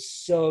limits, and it's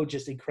so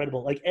just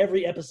incredible. Like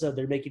every episode,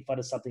 they're making fun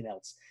of something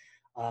else.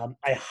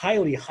 I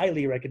highly,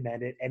 highly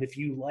recommend it. And if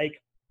you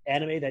like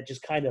anime that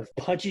just kind of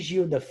punches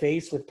you in the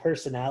face with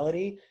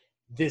personality,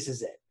 this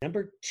is it.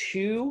 Number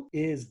 2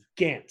 is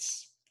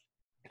Gantz.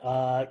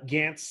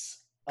 Gantz.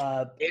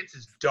 Gantz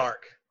is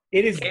dark.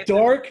 It is Gantz is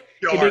dark.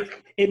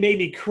 dark. It made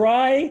me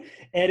cry,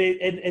 and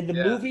the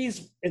Yeah.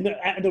 movies and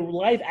the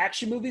live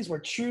action movies were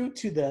true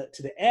to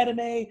the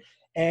anime,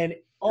 and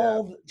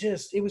all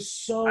just it was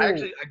so. I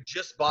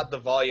just bought the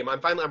volume.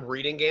 I'm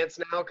reading Gantz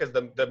now because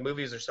the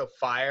movies are so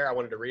fire. I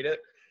wanted to read it,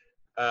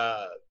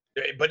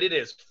 but it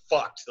is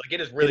fucked. Like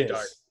it is really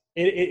dark.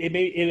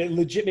 It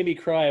legit made me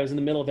cry. I was in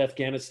the middle of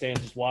Afghanistan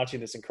just watching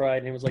this and cried,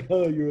 and it was like,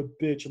 "Oh, you're a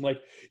bitch." I'm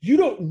like, "You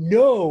don't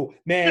know,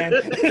 man.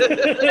 You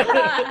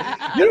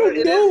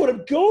don't know what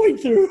I'm going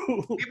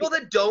through." People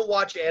that don't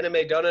watch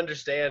anime don't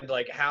understand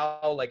like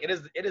how like it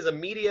is a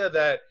media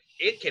that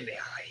it can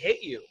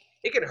hit you.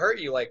 It can hurt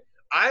you. Like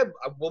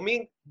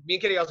me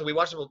and Kitty also we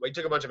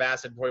took a bunch of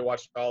acid before we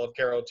watched all of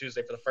Carol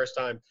Tuesday for the first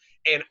time,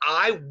 and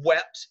I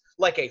wept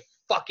like a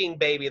fucking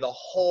baby the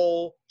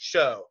whole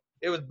show.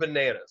 It was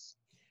bananas.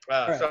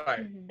 Right.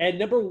 Sorry. And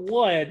number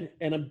 1,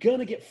 and I'm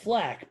gonna get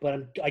flack,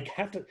 but I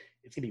have to.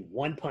 It's gonna be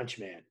One Punch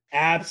Man.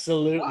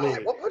 Absolutely. Why?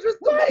 One Punch is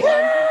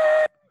amazing.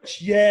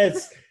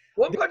 Yes.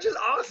 One Punch is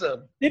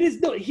awesome. It is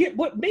no. Here,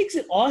 what makes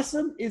it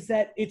awesome is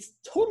that it's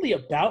totally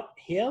about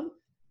him,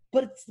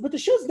 but the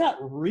show's not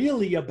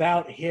really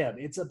about him.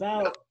 It's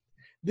about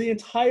the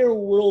entire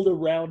world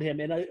around him,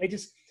 and I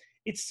just,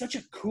 it's such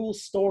a cool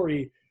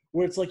story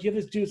where it's like you have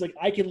this dude's like,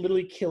 I can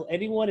literally kill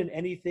anyone and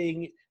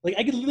anything. Like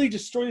I can literally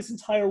destroy this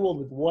entire world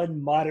with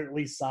one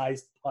moderately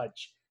sized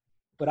punch,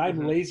 but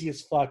I'm lazy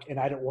as fuck and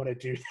I don't want to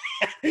do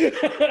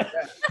that.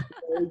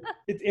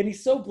 And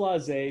he's so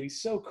blasé and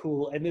he's so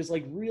cool, and there's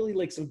like really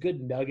like some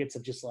good nuggets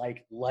of just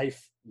like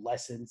life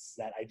lessons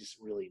that I just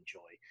really enjoy.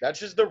 That's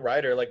just the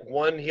writer. Like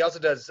he also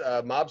does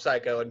Mob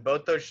Psycho, and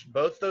both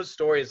those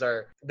stories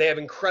they have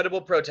incredible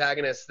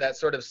protagonists that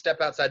sort of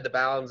step outside the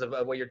bounds of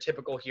what your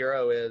typical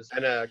hero is.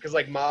 And because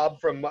like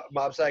Mob from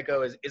Mob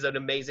Psycho is an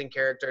amazing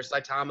character.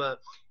 Saitama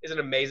is an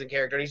amazing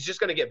character, and he's just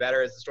going to get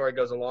better as the story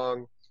goes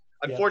along.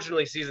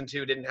 Unfortunately, season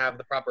 2 didn't have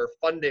the proper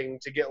funding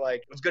to get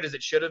like as good as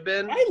it should have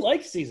been. I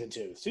like season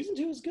 2. Season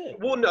 2 was good.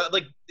 Well, no,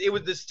 like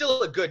there's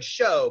still a good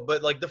show,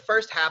 but like the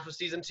first half of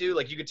season 2,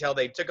 like you could tell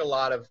they took a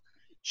lot of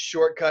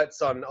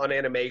shortcuts on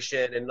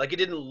animation, and like it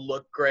didn't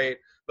look great.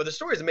 But the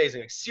story is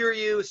amazing. Like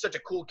Siryu is such a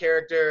cool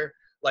character.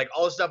 Like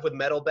all the stuff with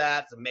Metal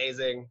Bat's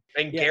amazing.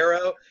 And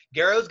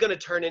Garo's gonna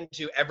turn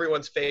into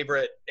everyone's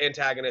favorite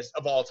antagonist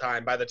of all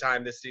time by the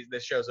time this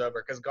show's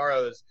over, because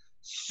Garo is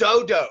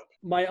so dope.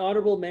 My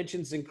honorable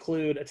mentions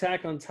include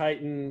Attack on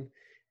Titan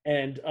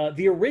and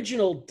the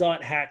original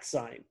dot hack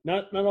sign.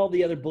 Not all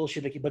the other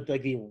bullshit, but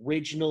like the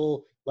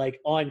original like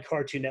on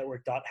Cartoon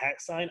Network dot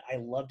hack sign. I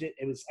loved it.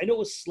 I know it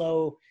was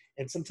slow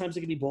and sometimes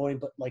it can be boring,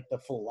 but like the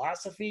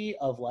philosophy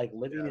of like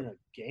living in a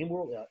game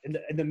world and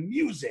the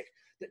music,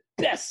 the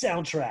best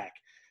soundtrack.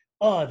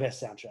 Oh,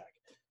 best soundtrack.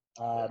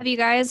 Have you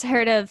guys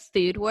heard of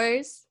Food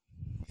Wars?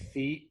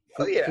 feet.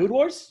 Oh, yeah. Food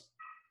Wars?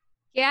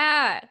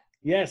 Yeah.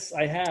 Yes,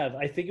 I have.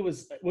 I think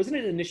wasn't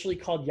it initially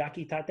called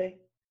Yakitate?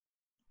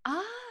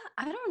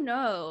 I don't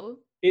know.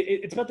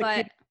 It's about the But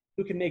kid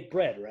who can make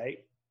bread, right?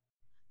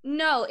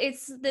 no,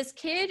 it's this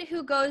kid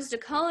who goes to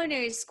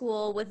culinary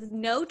school with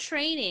no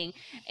training,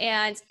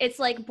 and it's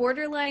like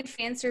borderline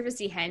fan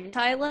servicey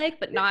hentai like,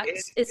 but not.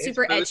 It's His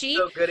super food's etchy.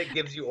 so good it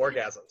gives you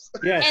orgasms.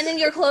 Yes. And then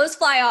your clothes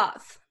fly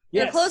off.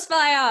 Your Yes. clothes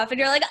fly off, and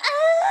you're like,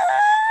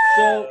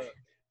 ah!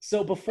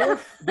 So before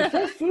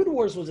Food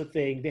Wars was a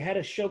thing, they had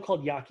a show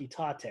called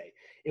Yakitate.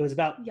 It was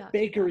about Yakitate.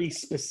 bakery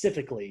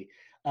specifically,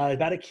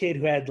 about a kid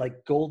who had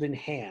like golden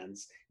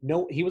hands.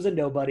 No, he was a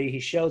nobody. He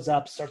shows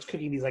up, starts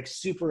cooking these like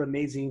super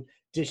amazing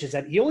dishes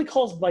that he only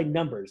calls by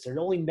numbers. They're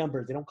only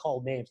numbers. They don't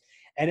call names.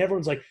 And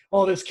everyone's like,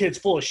 "Oh, this kid's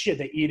full of shit."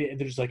 They eat it, and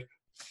they're just like,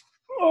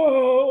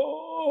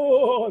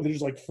 "Oh," they're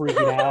just like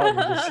freaking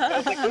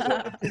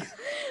out.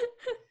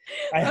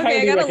 I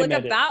Okay, I gotta look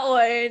up recommend it. that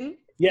one.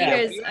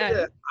 Yeah,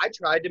 Because, I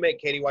tried to make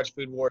Katie watch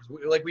Food Wars.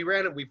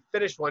 We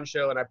finished one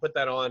show and I put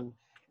that on,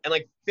 and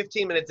like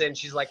 15 minutes in,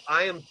 she's like,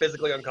 "I am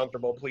physically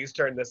uncomfortable. Please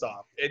turn this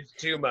off. It's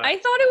too much." I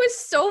thought it was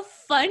so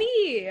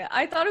funny.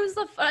 I thought it was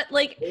the fun.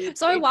 Like,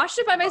 so I watched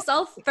it by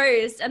myself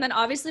first, and then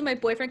obviously my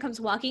boyfriend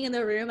comes walking in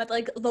the room at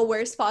like the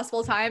worst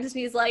possible times, and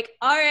he's like,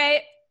 "All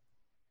right,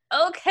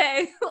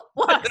 okay,"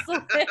 walks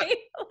away.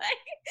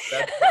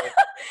 That's funny.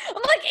 I'm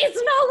like, it's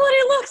not what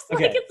it looks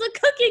like. Okay. It's a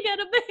cooking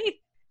anime.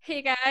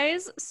 Hey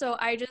guys, so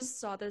I just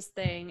saw this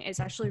thing.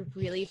 It's actually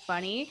really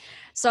funny.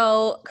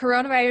 So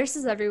coronavirus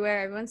is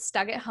everywhere. Everyone's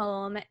stuck at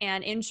home.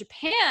 And in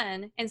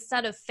Japan,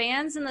 instead of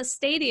fans in the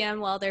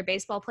stadium while their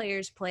baseball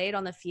players played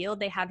on the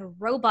field, they had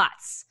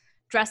robots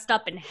dressed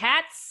up in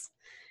hats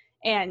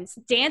and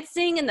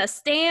dancing in the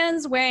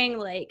stands, wearing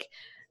like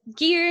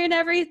gear and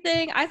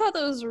everything. I thought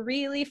that was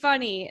really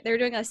funny. They were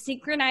doing a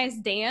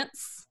synchronized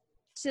dance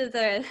to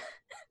the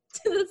I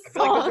feel like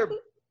song. those are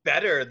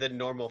better than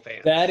normal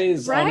fans. that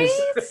is Right?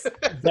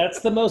 that's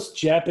the most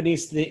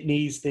Japanese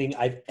thing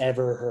I've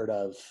ever heard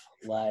of.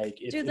 Like,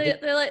 Dude,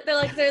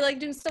 they're like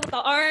doing stuff with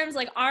the arms,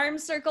 like arm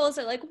circles.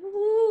 They're like,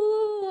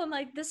 woo! I'm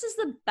like, this is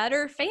the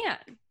better fan.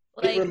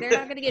 Like, they're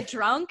not gonna get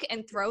drunk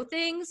and throw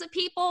things at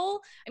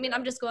people. I mean,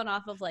 I'm just going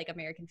off of like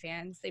American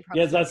fans. They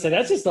probably yeah, that's do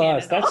that's that just in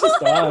us. Canada. That's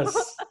just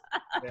us.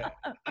 Yeah.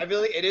 I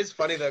feel like it is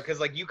funny though, because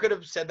like you could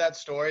have said that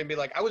story and be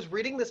like, "I was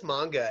reading this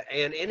manga,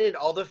 and in it,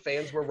 all the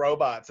fans were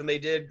robots, and they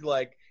did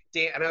like."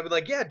 And I'd be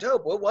like, "Yeah,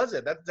 dope. What was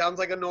it? That sounds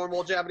like a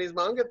normal Japanese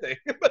manga thing,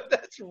 but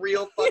that's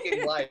real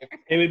fucking life."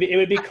 It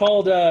would be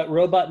called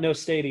Robot No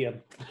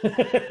Stadium. Robot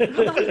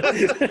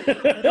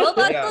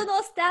Yeah.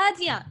 no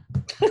Stadium.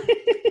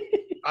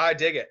 I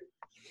dig it.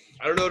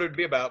 I don't know what it'd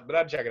be about, but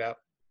I'd check it out.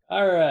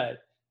 All right.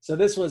 So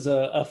this was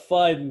a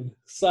fun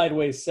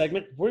sideways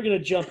segment. We're going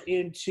to jump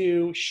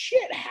into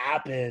Shit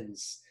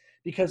Happens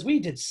because we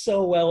did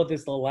so well with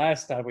this the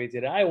last time we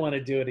did it. I want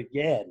to do it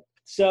again.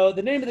 So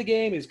the name of the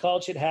game is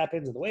called Shit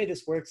Happens, and the way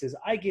this works is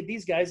I give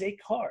these guys a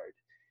card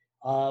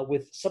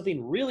with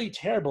something really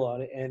terrible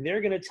on it, and they're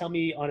going to tell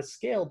me on a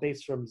scale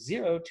based from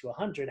 0 to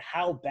 100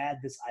 how bad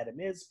this item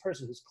is.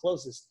 Person who's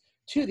closest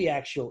to the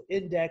actual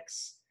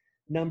index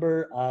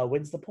number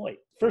wins the point.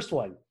 First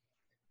one.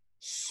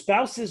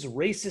 Spouse's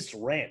racist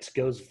rant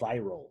goes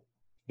viral.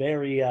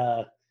 Very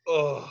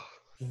Oh,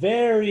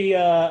 very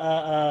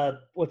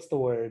what's the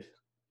word?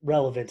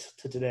 Relevant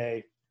to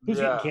today. Who's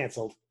Yeah. getting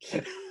canceled?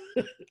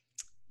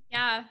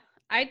 Yeah,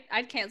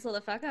 I'd cancel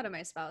the fuck out of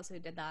my spouse who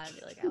did that. I'd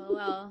be like,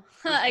 LOL.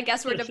 I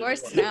guess we're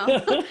divorced now.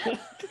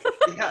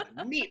 yeah,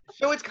 neat.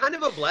 So it's kind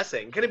of a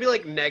blessing. Can it be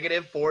like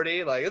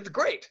 -40? Like, it's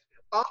great.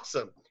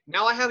 Awesome.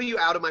 Now I have you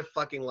out of my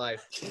fucking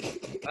life.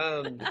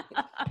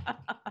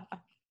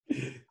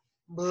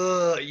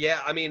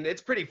 Yeah, I mean,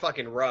 it's pretty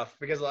fucking rough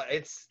because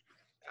like,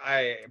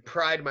 I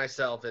pride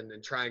myself in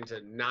trying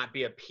to not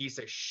be a piece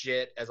of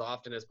shit as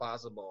often as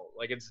possible.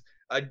 Like, it's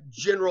a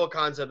general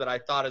concept that I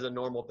thought is a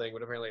normal thing,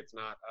 but apparently it's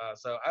not.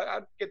 So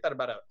I'd get that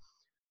about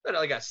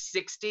like a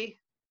 60.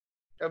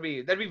 That'd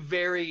be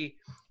very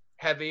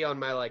heavy on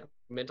my like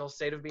mental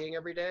state of being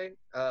every day.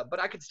 But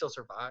I could still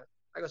survive.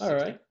 I go 60. All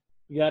right.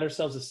 We got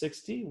ourselves a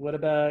 60. What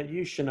about you,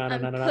 I'm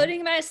Shanana?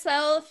 putting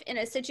myself in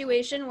a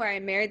situation where I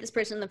married this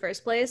person in the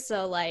first place,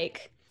 so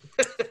like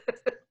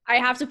I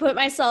have to put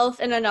myself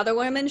in another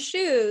woman's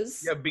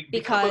shoes Yeah, become a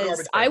because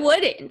garbage I man.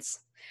 wouldn't.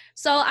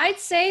 So I'd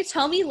say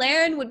Tommy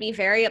Lahren would be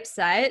very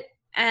upset,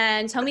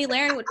 and Tommy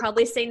Lahren would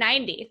probably say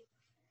 90.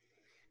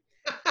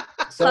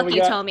 So Fuck we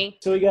you, got, Tommy.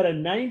 So we got a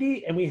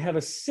 90 and we have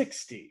a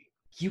 60.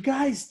 You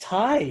guys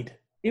tied.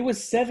 It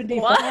was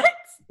 75. What?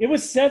 It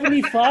was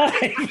 75.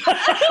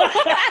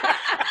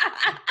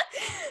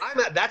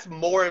 That's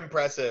more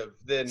impressive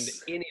than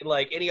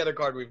any other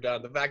card we've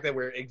done. The fact that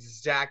we're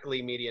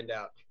exactly medianed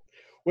out.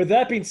 With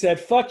that being said,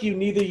 fuck you.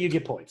 Neither you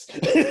get points.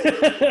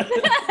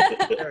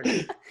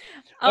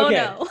 Oh Okay.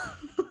 no.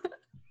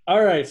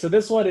 All right. So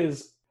this one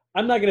is,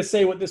 I'm not going to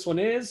say what this one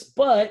is,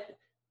 but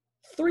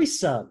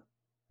threesome.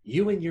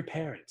 You and your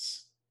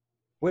parents.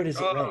 Where does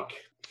it Oh. rank?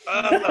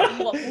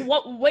 Uh,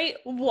 What? Wait,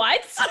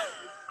 what?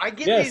 I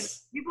get Yes.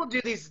 these people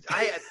do these.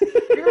 You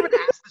ever been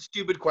asked the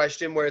stupid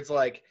question where it's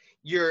like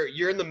you're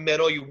in the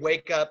middle, you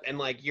wake up and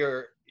like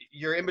you're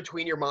in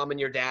between your mom and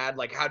your dad.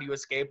 Like, how do you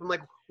escape? I'm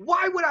like,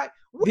 why would I?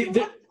 What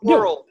No,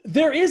 world?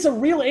 there is a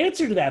real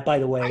answer to that, by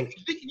the way.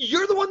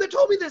 You're the one that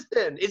told me this.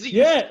 Then is it?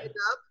 Yeah.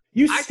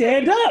 You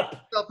stand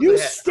up? You I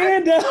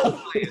stand said up. yourself in You the head. stand up.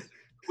 My answer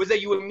was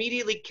that you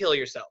immediately kill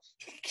yourself.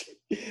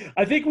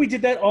 I think we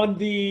did that on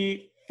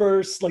the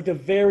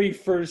very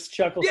first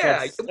Chuckle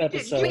Yeah, Sets we did.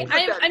 episode. Wait,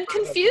 I'm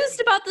confused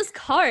about this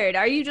card.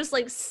 Are you just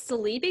like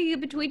sleeping in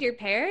between your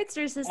parents,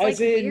 or is this like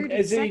weird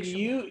and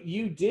sexual?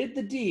 you did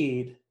the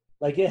deed,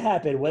 like it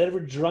happened. Whatever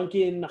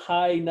drunken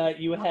high night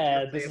you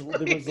had, this is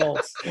the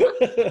results.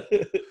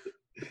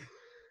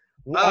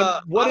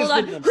 What is Hold the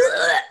on. number?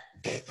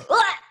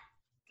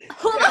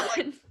 Hold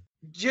on.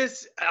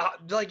 Just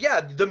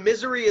the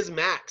misery is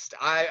maxed.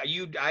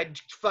 I'd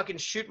fucking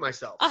shoot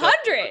myself.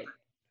 100.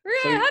 We're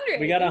So at 100.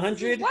 we got This is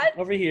 100 what?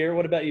 over here.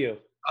 What about you?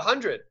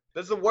 100.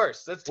 That's the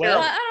worst. That's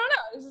Well, terrible. I don't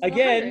know. This is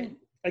 100.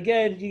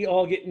 Again, you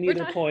all get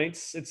neither not-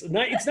 points. It's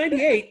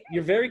 98.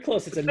 You're very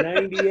close. It's a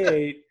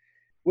 98,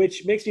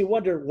 which makes me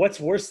wonder what's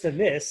worse than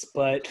this.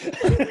 But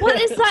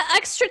What is that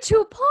extra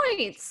 2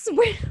 points?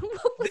 What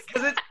was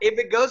Because if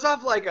it goes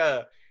off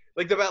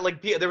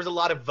there was a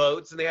lot of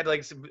votes and they had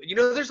like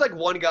there's like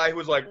one guy who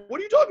was like, what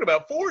are you talking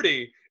about,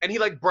 40, and he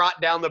like brought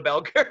down the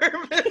bell curve.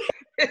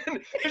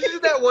 And there's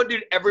just that one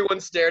dude, everyone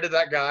stared at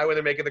that guy when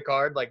they're making the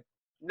card like,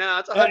 no,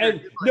 it's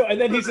 100. and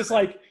then he's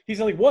like,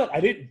 what? I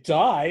didn't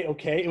die.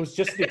 Okay, it was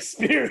just an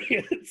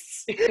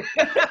experience.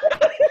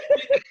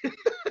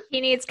 He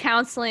needs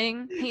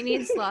counseling. He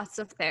needs lots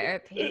of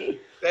therapy.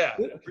 Yeah,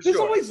 for There's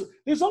sure.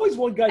 always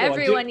one guy.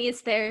 Everyone needs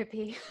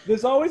therapy.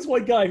 There's always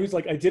one guy who's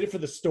like, I did it for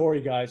the story,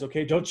 guys.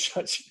 Okay, don't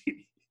judge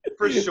me.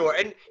 For sure.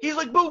 And he's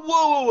like, but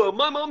whoa,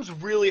 my mom's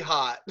really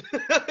hot.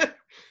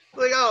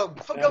 Like, oh,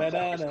 fuck up.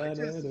 But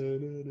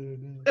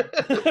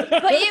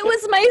But it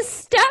was my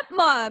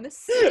stepmom.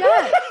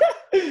 Step.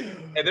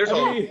 And there's I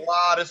mean, a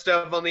lot of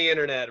stuff on the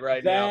internet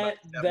right now.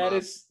 that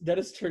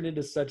has turned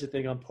into such a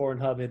thing on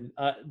Pornhub, and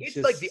It's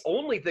like the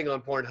only thing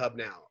on Pornhub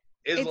now.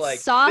 Is It's like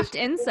soft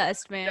this-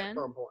 incest, man.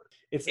 from porn.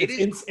 it's it is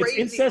it's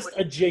crazy incest how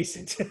much-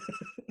 adjacent.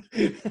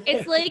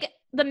 It's like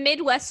the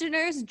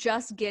Midwesterners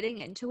just getting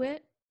into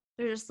it.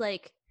 They're just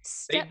like,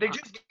 They stepmom.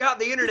 just got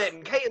the internet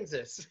in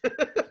Kansas.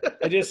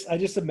 I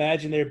just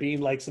imagine there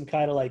being like some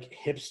kind of like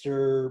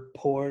hipster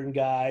porn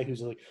guy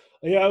who's like,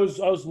 yeah, I was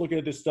looking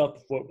at this stuff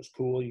before it was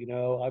cool,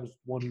 I was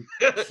one who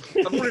I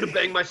wanted to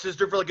bang my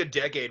sister for like a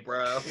decade,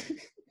 bro.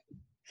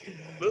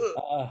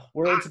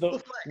 we're into full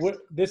flex.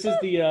 this is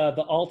the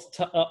alt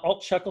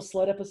chuckle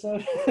slut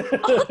episode.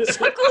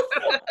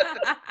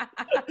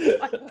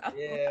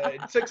 Yeah,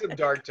 it took some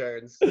dark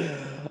turns.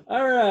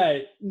 All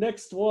right,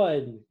 next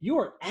one. You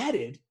are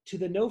added to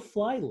the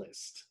no-fly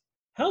list.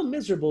 How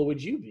miserable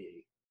would you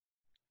be?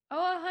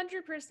 Oh,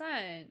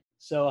 100%.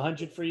 So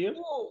 100 for you?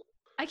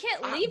 I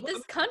can't leave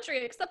this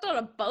country except on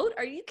a boat.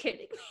 Are you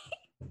kidding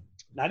me?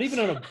 Not even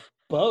on a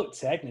boat,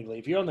 technically.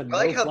 If you're on the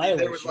I like how no-fly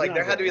there list, was like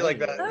there had to be like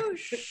that. Oh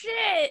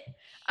shit!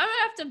 I'm gonna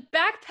have to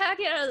backpack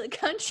it out of the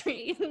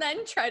country and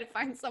then try to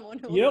find someone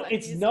who. will send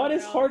It's me not somewhere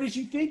as hard else. as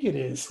you think it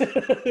is.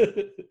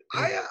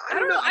 I I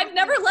don't know. I've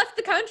never left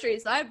the country,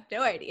 so I have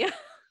no idea.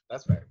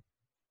 That's fair.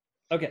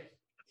 Okay.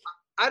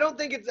 I don't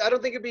think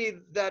it'd be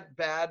that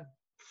bad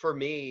for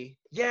me.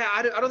 Yeah,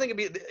 I don't think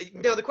it'd be.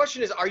 Now the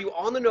question is, are you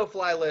on the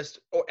no-fly list,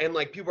 and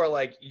like people are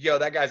like, yo,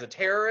 that guy's a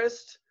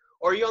terrorist,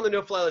 or are you on the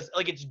no-fly list?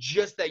 Like it's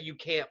just that you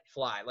can't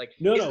fly. Like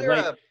No, is no, there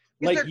like-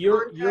 is Like there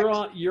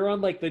you're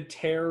on like the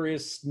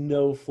terrorist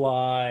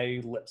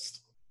no-fly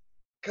list.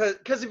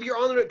 Because if you're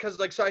on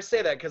the so I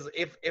say that because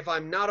if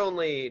I'm not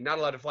only not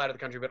allowed to fly to the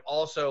country, but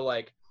also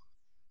like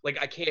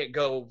I can't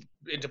go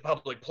into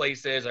public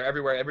places or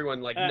everywhere.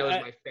 Everyone like knows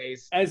my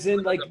face. As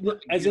in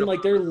they're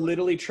uniform.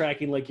 literally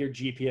tracking like your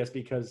GPS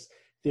because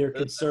they're That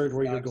concerned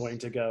where you're sucks. going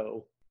to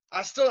go.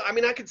 I've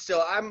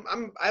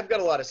got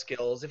a lot of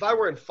skills. If I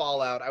were in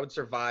Fallout, I would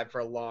survive for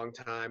a long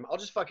time. I'll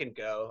just fucking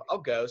go. I'll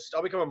ghost.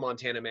 I'll become a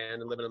Montana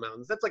man and live in the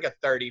mountains. That's like a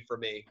 30 for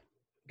me.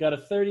 Got a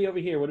 30 over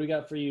here. What do we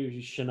got for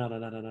you,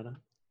 Shanana?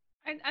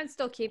 I'd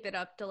still keep it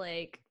up to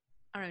like,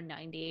 I don't know,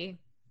 90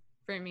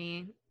 for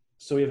me.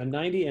 So we have a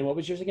 90, and what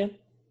was yours again?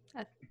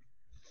 30.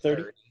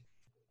 30.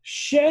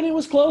 Shannon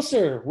was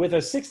closer with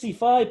a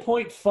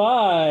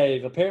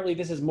 65.5. Apparently,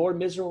 this is more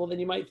miserable than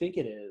you might think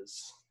it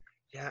is.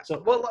 Yeah.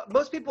 So- Well,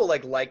 most people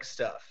like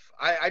stuff.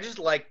 I just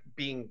like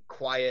being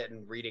quiet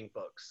and reading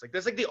books. Like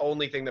that's like the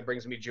only thing that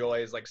brings me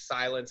joy is like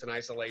silence and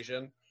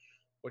isolation,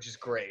 which is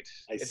great.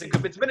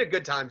 It's been a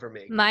good time for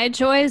me. My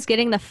joy is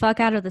getting the fuck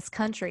out of this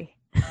country.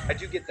 I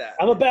do get that.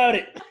 I'm about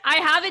it. I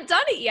haven't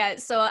done it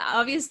yet, so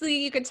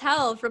obviously you could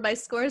tell from my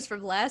scores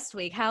from last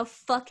week how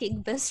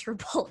fucking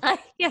miserable I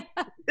am.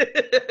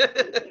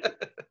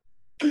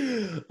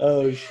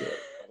 Oh shit.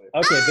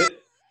 Okay,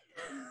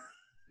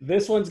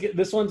 this one's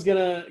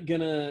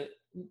gonna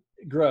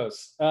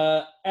gross.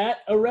 At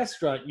a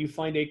restaurant, you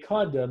find a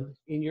condom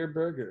in your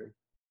burger.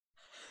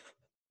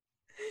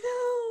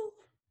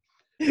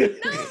 No.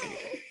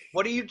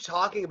 What are you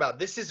talking about?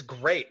 This is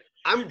great.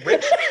 I'm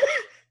rich.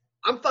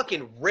 I'm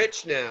fucking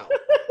rich now.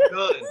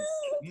 Done.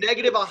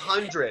 Negative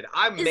 100.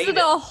 I Is made it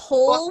a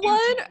whole Fuck you,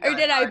 one, Team or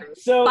did I Guy.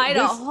 So bite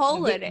a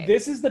hole in it?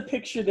 This is the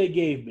picture they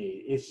gave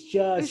me. It's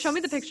just. Show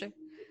me the picture.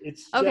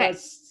 It's Okay.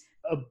 just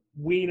a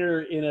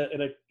wiener in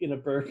a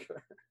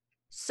burger.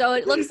 So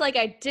it looks like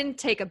I didn't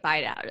take a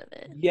bite out of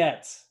it.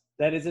 Yet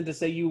that isn't to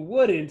say you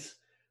wouldn't,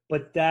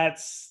 but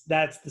that's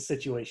the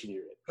situation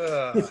you're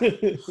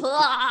in.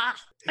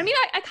 I mean,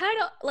 I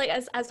kind of like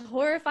as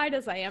horrified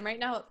as I am right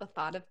now at the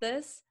thought of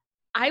this.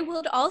 I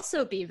would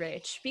also be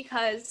rich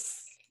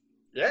because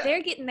Yeah.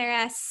 they're getting their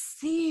ass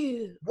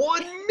sued.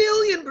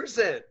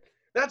 1,000,000%.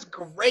 That's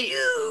great.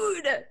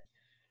 Dude.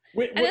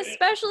 And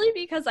especially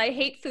because I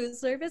hate food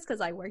service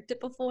because I worked it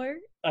before.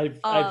 I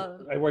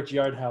worked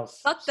Yard House.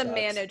 Fuck the sucks.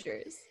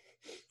 managers.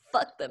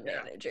 Fuck the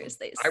Yeah. managers.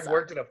 They I suck.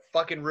 worked at a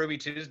fucking Ruby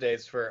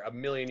Tuesdays for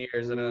 1,000,000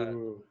 years,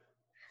 Ooh.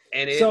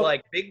 and it So-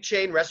 like big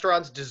chain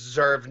restaurants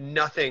deserve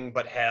nothing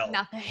but hell.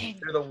 Nothing.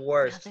 They're the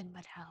worst. Nothing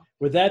but hell.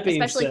 With that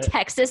being Especially said,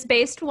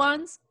 Texas-based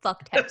ones.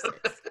 Fuck Texas.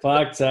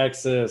 fuck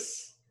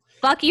Texas.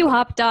 Fuck you,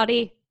 Hop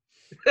Dottie.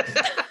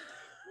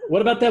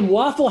 What about them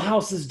Waffle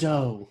Houses,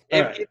 though?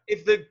 All right.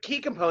 If the key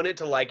component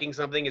to liking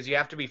something is you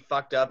have to be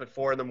fucked up at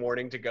 4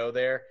 a.m. to go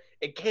there,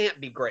 it can't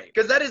be great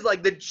because that is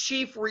like the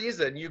chief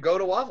reason you go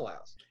to Waffle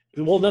House.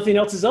 Well, nothing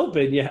else is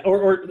open, yeah.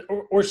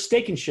 Or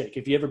Steak and Shake,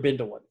 if you ever been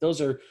to one.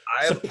 Those are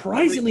I have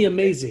surprisingly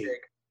amazing.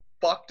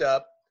 Fucked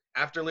up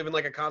after living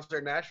like a concert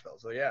in Nashville.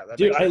 So yeah, that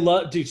Dude, makes I sense.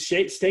 love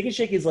Steak and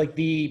Shake is like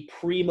the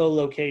primo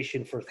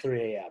location for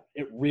 3 a.m.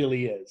 It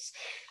really is.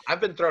 I've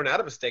been thrown out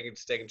of a steak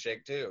and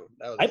shake too.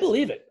 That was, I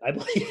believe it. I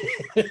believe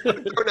I've it.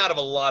 been thrown out of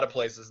a lot of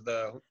places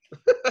though.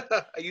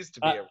 I used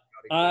to be.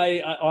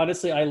 I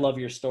honestly, I love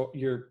your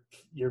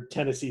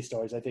Tennessee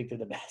stories. I think they're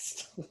the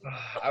best.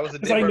 I was a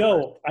 'Cause I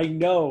different.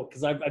 know,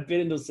 because I've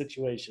been in those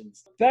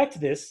situations. Back to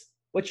this.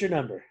 What's your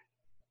number?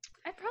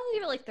 I'd probably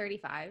give it like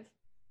 35.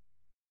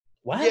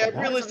 Wow. Yeah, wow. I'm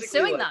realistically,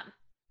 suing like- them.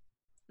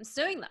 I'm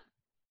suing them.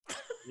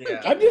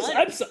 Yeah.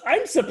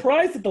 I'm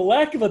surprised at the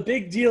lack of a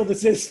big deal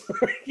this is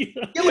for you.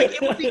 Yeah, like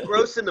it would be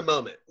gross in the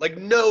moment. Like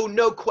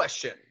no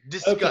question.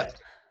 Disgust. Okay.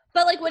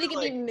 But like, would it give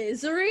Like- me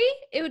misery?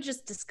 It would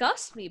just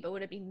disgust me, but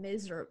would it be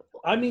miserable?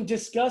 I mean,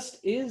 disgust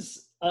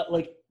is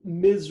like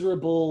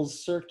miserable,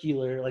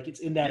 circular. Like it's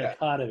in that Yeah.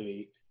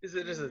 economy. Is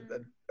it just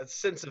a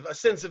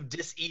sense of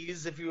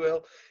dis-ease, if you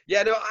will?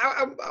 Yeah, no,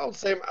 I'll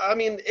say. I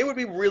mean, it would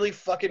be really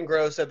fucking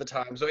gross at the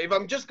time. So if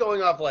I'm just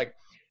going off like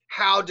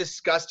how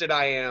disgusted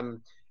I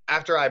am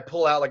after I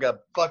pull out like a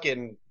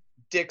fucking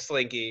dick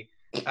slinky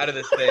out of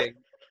this thing,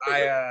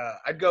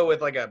 I'd go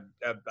with like a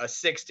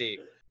 60.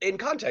 In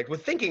contact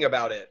with thinking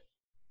about it,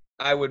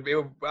 I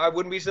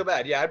wouldn't be so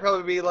bad. Yeah, I'd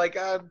probably be like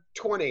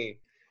 20.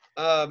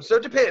 So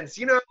it depends.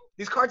 You know,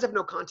 these cards have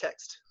no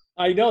context.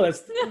 I know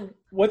that's.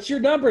 What's your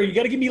number? You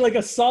got to give me like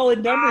a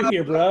solid number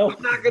here, bro.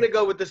 I'm not gonna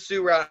go with the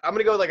Sue route. I'm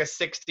gonna go with like a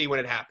 60 when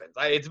it happens.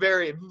 It's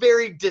very,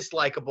 very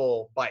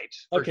dislikable bite.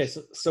 for Okay,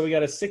 so we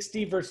got a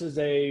 60 versus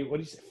a what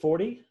do you say,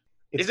 40?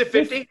 Is it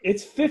 50?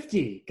 It's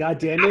 50. God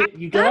damn it,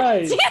 you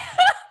guys.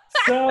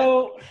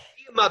 So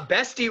My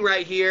bestie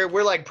right here,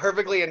 we're like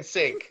perfectly in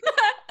sync.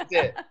 That's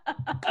it.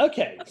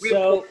 okay, We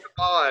so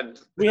bond.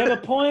 we have a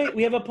point.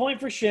 We have a point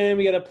for Shen.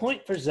 We got a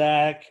point for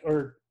Zach.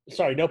 Or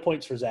sorry, no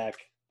points for Zach.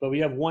 But we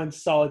have one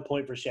solid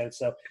point for Shen.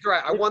 So That's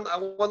right. I won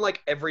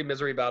like every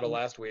misery battle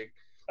last week.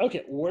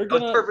 okay, we're I was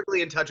gonna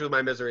perfectly in touch with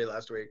my misery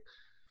last week.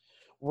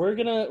 we're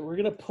gonna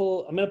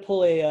pull. I'm gonna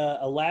pull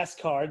a last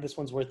card. This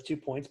one's worth 2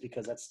 points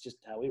because that's just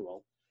how we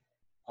roll.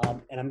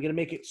 And I'm gonna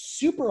make it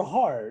super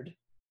hard.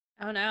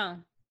 Oh no.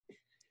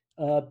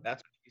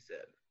 That's what he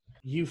said.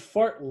 You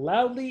fart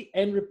loudly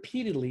and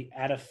repeatedly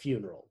at a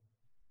funeral.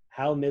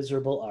 How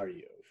miserable are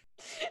you?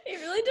 It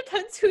really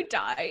depends who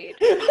died.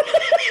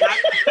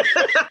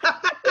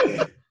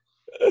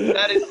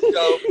 That is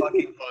so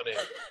fucking funny.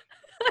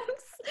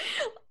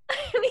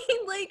 I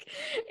mean, like,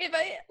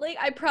 if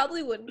I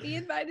probably wouldn't be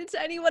invited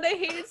to anyone I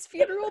hated's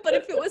funeral, but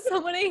if it was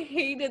someone I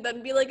hated,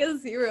 that'd be like a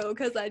 0,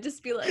 because I'd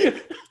just be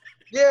like,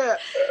 Yeah.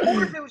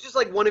 Or if it was just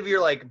like one of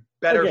your like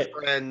better Okay.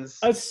 friends.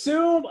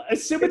 Assume It'd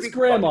it's be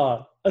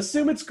grandma.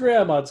 Assume it's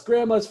grandma. It's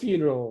grandma's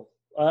funeral.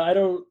 I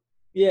don't.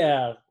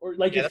 Yeah, or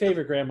like Yeah, your that's a-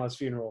 favorite grandma's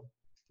funeral.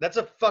 That's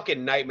a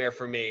fucking nightmare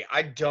for me.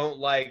 I don't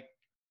like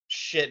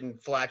shit and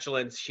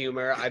flatulence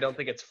humor. I don't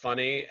think it's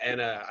funny,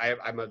 and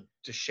I'm a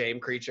shame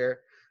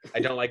creature. I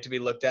don't like to be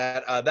looked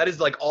at. That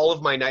is like all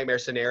of my nightmare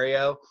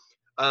scenario.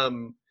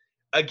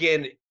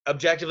 Again,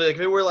 objectively, like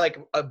if it were like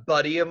a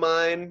buddy of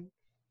mine,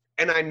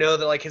 and I know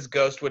that like his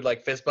ghost would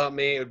like fist bump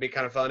me, it would be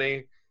kind of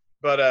funny.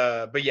 But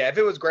yeah, if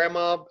it was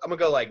grandma, I'm gonna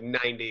go like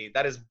 90.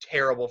 That is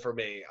terrible for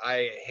me.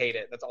 I hate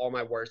it. That's all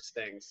my worst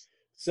things.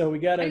 So we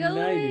got a I go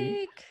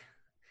 90.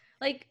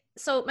 like,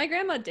 so my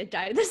grandma did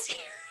die this year.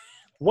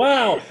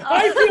 Wow,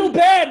 I feel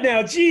bad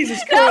now.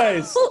 Jesus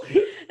Christ.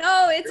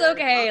 No, it's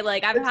okay.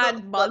 Like I've It's not had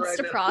fun months right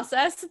to now.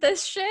 process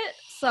this shit.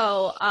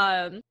 So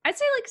I'd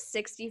say like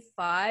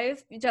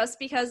 65 just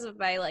because of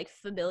my like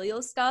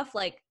familial stuff.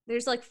 Like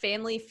there's like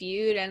Family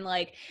Feud and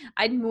like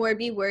I'd more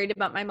be worried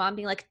about my mom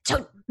being like,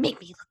 don't make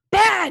me look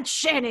bad,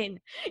 Shannon,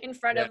 in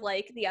front Yeah. of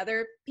like the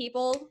other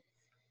people.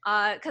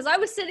 Because I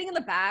was sitting in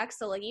the back,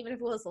 so like even if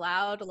it was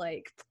loud,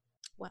 like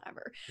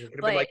whatever. You're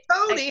gonna But be like,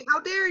 Tony, how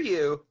dare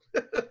you?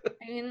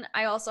 I mean,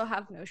 I also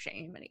have no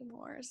shame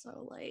anymore,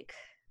 so like.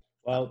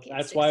 Well, Okay,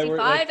 that's why we're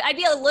 65. like, I'd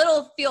be a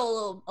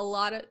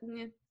lot of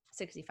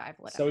 65,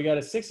 whatever. so we got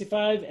a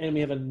 65 and we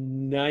have a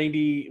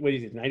 90. What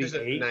is it? Just a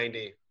 98?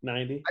 90.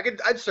 90.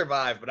 I'd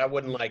survive, but I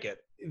wouldn't like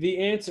it. The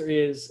answer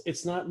is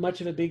it's not much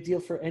of a big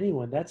deal for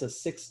anyone. That's a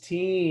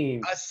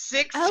 16. A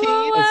 16?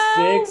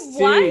 LOL,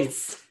 16.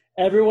 what?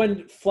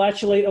 Everyone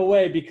flatulate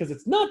away because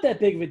it's not that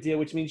big of a deal,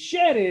 which means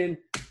Shannon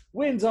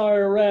wins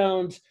our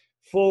round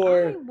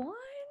for I won?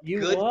 you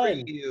Good won.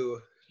 for you,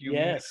 you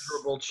Yes.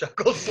 miserable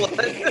chuckle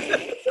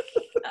slut.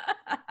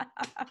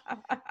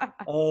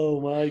 Oh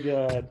my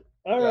god.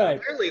 All Yeah, right.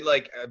 apparently,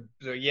 like,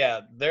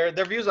 yeah, their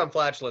views on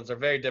flatulence are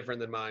very different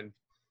than mine.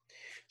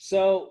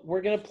 So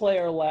we're gonna play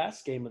our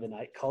last game of the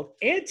night called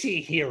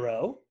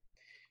Anti-Hero.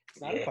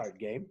 It's not a Yeah. card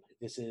game.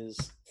 This is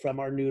from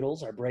our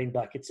noodles, our brain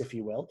buckets, if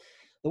you will.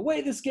 The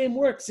way this game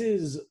works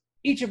is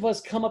each of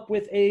us come up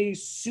with a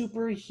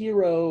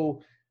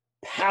superhero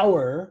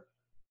power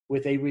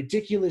with a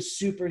ridiculous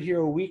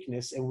superhero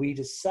weakness, and we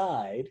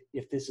decide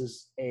if this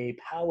is a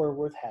power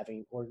worth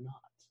having or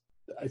not.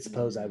 I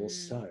suppose I will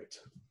start.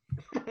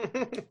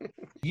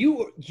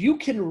 You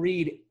can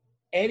read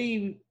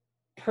any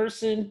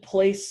person,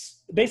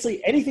 place,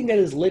 basically anything that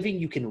is living,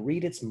 you can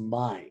read its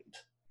mind.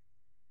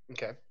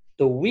 Okay.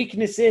 The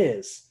weakness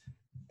is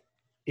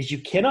you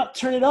cannot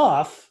turn it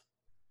off,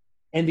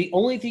 and the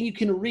only thing you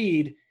can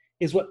read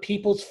is what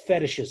people's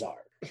fetishes are.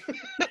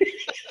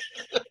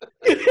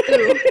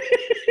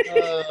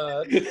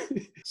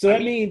 So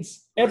that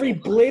means every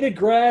blade of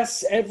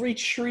grass, every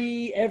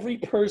tree, every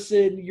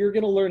person, you're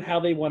going to learn how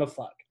they want to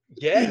fuck.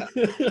 Yeah.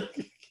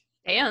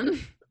 Damn.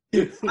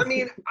 I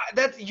mean,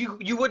 that's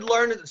you would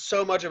learn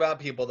so much about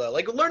people though.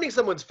 Like learning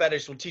someone's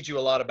fetish will teach you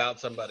a lot about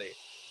somebody,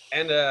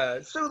 and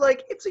so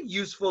like it's a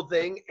useful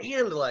thing.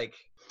 And like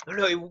I don't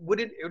know, it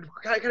would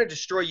kind of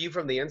destroy you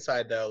from the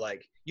inside though.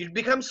 Like you'd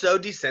become so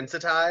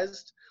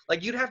desensitized.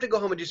 Like you'd have to go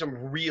home and do some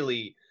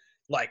really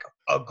like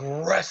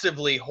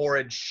aggressively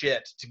horrid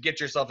shit to get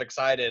yourself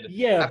excited.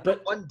 Yeah, after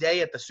but one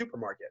day at the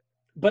supermarket.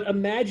 But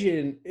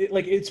imagine,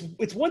 like, it's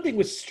one thing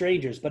with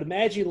strangers, but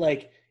imagine,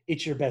 like,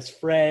 it's your best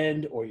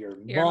friend or your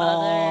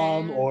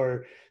mom mother.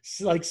 or,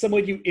 like,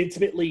 someone you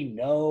intimately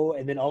know,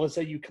 and then all of a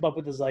sudden you come up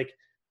with this, like,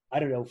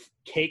 I don't know,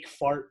 cake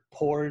fart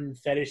porn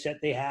fetish that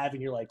they have,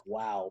 and you're like,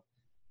 wow,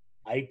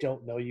 I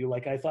don't know you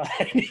like I thought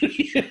I knew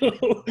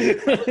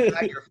you.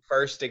 Not your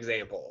first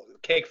example.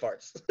 Cake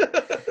farts.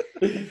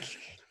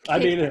 I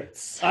mean,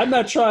 I'm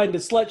not trying to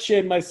slut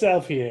shame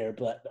myself here,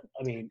 but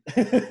I mean,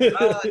 No,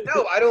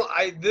 I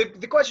don't.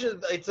 The question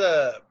is, it's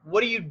what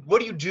do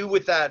you do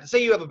with that?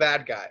 Say you have a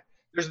bad guy.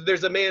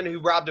 There's a man who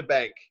robbed a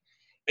bank,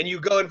 and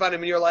you go and find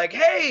him, and you're like,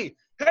 hey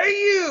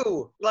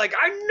you, like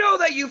I know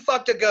that you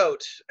fucked a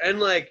goat, and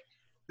like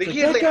the like,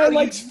 kid, that like, guy how do you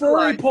likes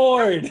furry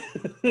porn.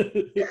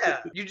 Yeah,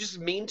 you just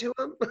mean to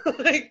him.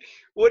 Like,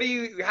 how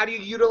do you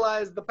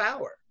utilize the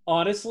power?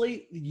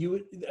 Honestly,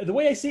 the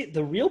way I see it,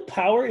 the real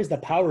power is the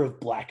power of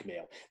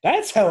blackmail.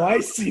 That's how I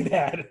see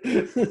that.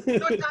 No,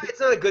 it's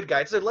not a good guy.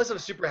 It's less of a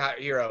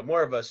superhero,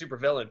 more of a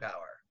supervillain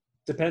power.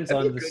 Depends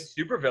That'd on be a this.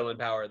 good supervillain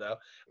power, though.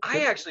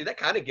 That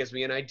kind of gives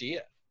me an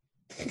idea.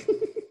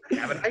 I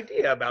have an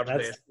idea about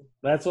this.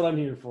 That's what I'm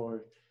here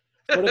for.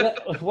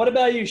 What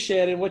about you,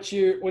 Shannon? What's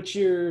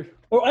your?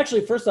 Or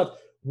actually, first off,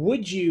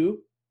 would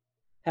you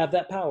have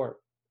that power?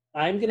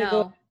 I'm gonna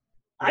go.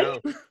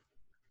 No.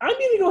 I'm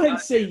going to go ahead and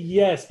say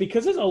yes,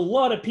 because there's a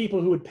lot of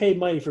people who would pay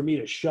money for me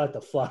to shut the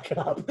fuck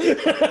up.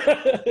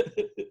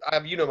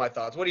 You know my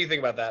thoughts. What do you think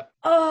about that?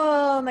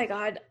 Oh my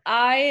god.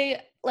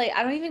 I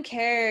don't even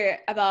care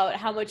about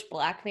how much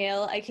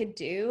blackmail I could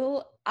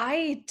do.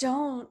 I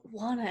don't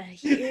want to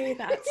hear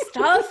that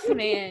stuff,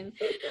 man.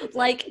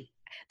 Like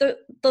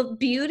the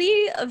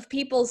beauty of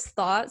people's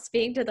thoughts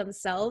being to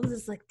themselves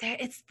is like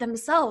it's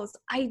themselves.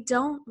 I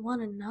don't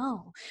want to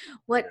know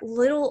what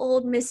little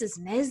old Mrs.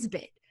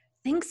 Nesbit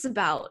thinks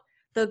about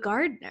the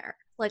gardener.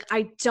 Like,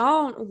 I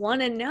don't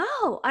want to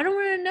know. I don't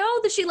want to know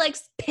that she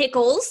likes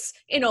pickles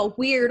in a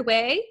weird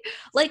way.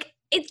 Like,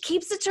 it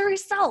keeps it to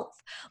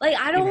herself. Like,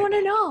 I don't want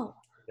to know.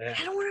 Yeah.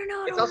 I don't want to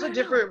know. It's also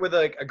different with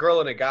like a girl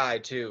and a guy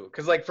too,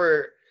 because like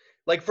for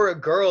a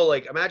girl,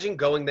 like imagine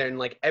going there and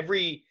like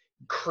every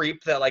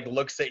creep that like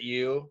looks at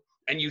you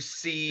and you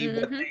see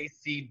what they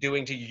see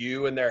doing to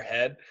you in their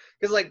head.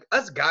 Because like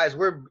us guys,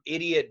 we're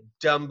idiot,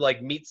 dumb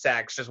like meat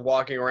sacks just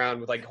walking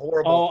around with like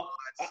horrible.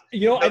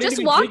 I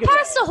just walk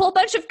past a whole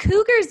bunch of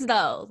cougars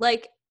though.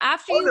 Like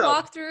after you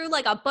walk through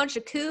like a bunch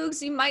of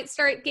cougs, you might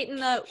start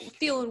getting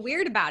feeling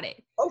weird about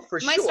it. Oh, for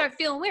you sure. might start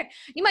feeling weird.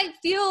 You might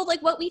feel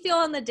like what we feel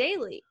on the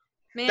daily.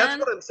 man. That's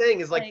what I'm saying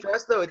is like Like- for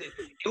us though, it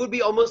would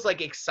be almost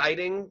like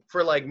exciting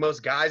for like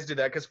most guys to do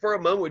that because for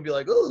a moment we'd be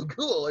like, oh,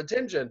 cool,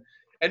 attention.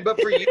 But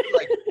for you,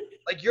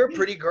 like you're a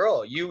pretty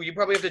girl. You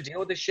probably have to deal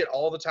with this shit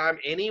all the time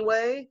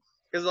anyway.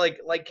 Because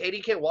like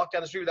Katie can't walk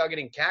down the street without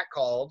getting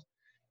catcalled,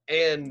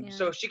 and Yeah.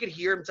 so if she could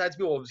hear inside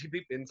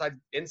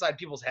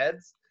people's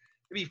heads,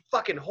 it'd be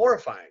fucking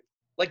horrifying.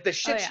 Like the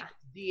shit yeah.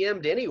 she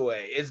DM'd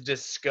anyway is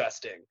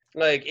disgusting.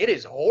 Like it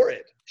is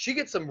horrid. She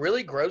gets some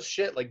really gross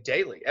shit like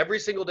daily. Every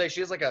single day she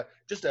has like a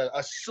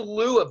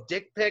slew of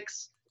dick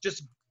pics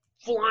just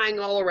flying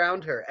all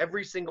around her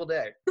every single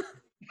day.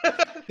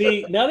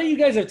 See, now that you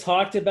guys have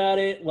talked about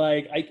it,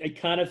 like I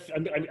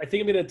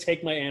think I'm gonna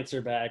take my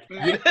answer back.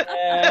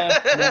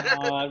 Yeah,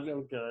 no,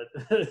 I'm good.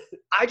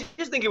 I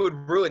just think it would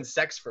ruin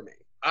sex for me.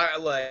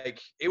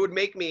 It would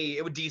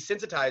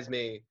desensitize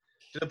me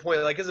to the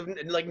point like, because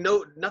like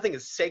nothing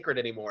is sacred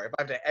anymore. If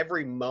I have to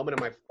every moment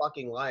of my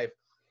fucking life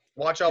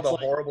watch all It's the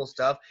like- horrible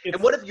stuff, and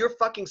it's- what if you're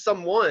fucking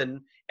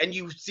someone and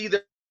you see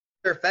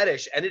their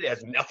fetish and it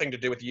has nothing to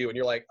do with you, and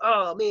you're like,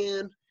 oh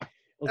man,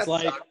 It's that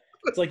like sucks.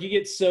 it's like you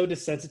get so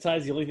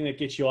desensitized. The only thing that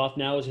gets you off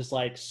now is just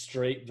like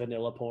straight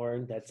vanilla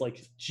porn. That's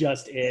like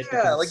just it.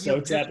 Yeah, because like it's so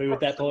you- taboo at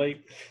that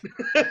point.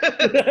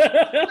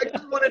 I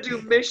just want to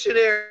do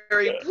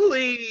missionary,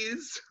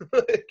 please.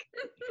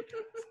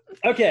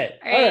 Okay.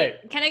 All All right.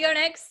 right. Can I go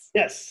next?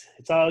 Yes,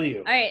 it's all you.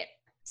 All right.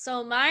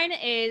 So mine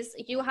is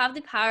you have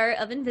the power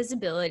of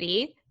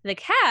invisibility. The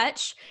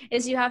catch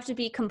is you have to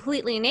be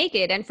completely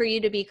naked. And for you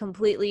to be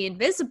completely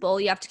invisible,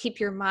 you have to keep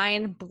your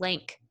mind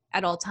blank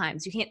at all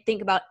times. You can't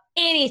think about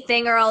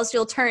anything or else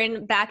you'll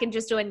turn back and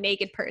just do a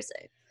naked person.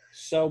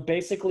 So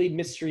basically,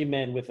 Mystery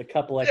Men with a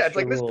couple Yeah, extra it's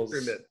like rules.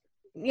 Mr. Mid.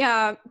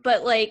 Yeah,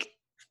 but like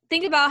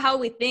think about how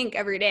we think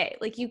every day.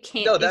 Like you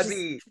can't. No, it's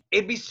just-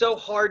 it'd be so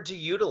hard to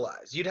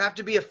utilize. You'd have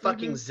to be a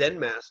fucking Mhm. Zen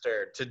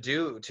master to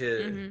do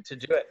Mhm.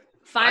 it.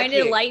 find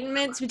can't-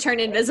 enlightenment to turn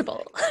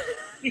invisible.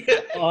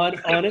 Yeah.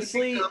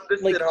 Honestly, Come to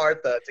like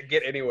Siddhartha to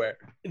get anywhere.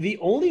 the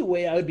only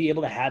way I would be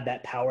able to have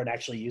that power and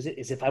actually use it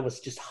is if I was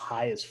just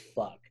high as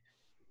fuck.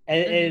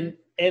 And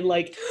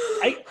like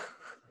I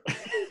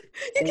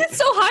You get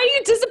so high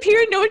you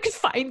disappear and no one can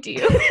find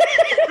you.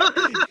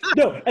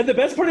 no, and the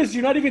best part is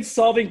you're not even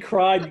solving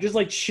crime. You're just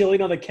like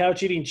chilling on the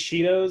couch eating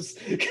Cheetos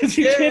because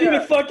you can't Yeah.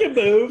 even fucking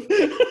move.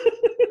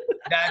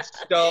 That's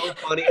so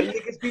funny. And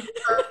because people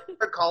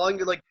are calling,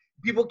 you're like,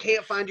 people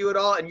can't find you at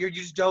all, and you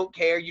just don't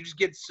care. You just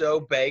get so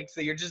baked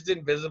that you're just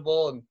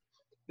invisible, and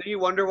then you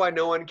wonder why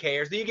no one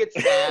cares. Then you get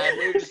sad.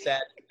 Then you're just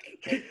sad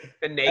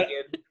and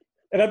naked.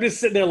 And I'm just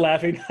sitting there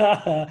laughing.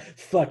 Haha,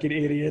 fucking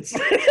idiots.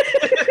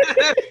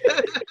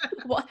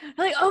 What?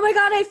 Like, oh my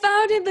god, I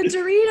found him. The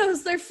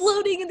Doritos, they're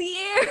floating in the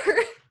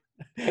air.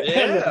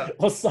 Yeah.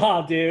 What's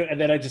up, dude? And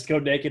then I just go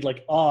naked,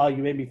 like, oh, you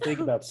made me think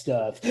about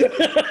stuff.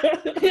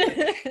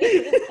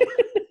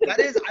 That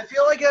is, I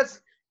feel like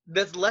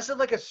that's less of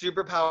like a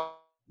superpower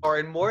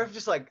and more of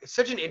just like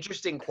such an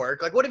interesting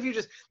quirk. Like, what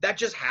if that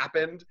just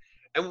happened,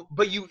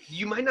 but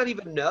you might not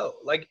even know.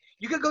 Like,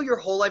 you could go your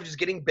whole life just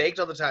getting baked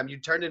all the time. You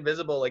turned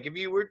invisible. Like, if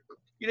you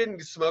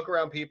didn't smoke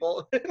around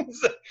people,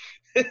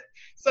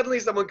 suddenly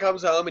someone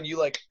comes home and you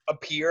like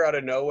appear out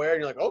of nowhere, and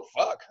you're like, oh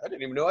fuck, I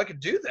didn't even know I could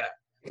do that.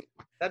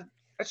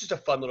 That's just a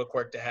fun little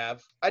quirk to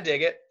have. I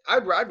dig it.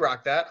 I'd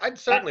rock that. I'd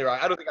certainly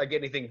rock. I don't think I'd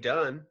get anything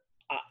done.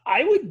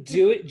 I would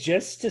do it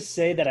just to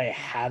say that I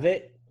have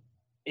it.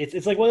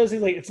 It's like one of those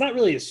things, like, it's not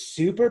really a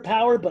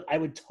superpower, but I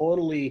would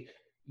totally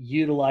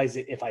utilize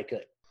it if I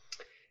could.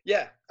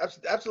 Yeah,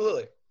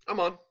 absolutely.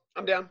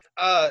 I'm down.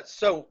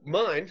 So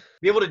mine,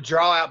 be able to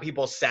draw out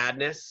people's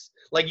sadness.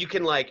 Like, you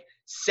can like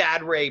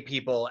sad ray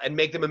people and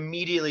make them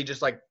immediately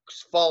just like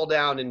fall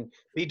down and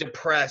be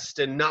depressed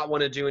and not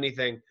want to do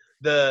anything.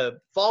 The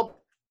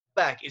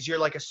fallback is you're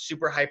like a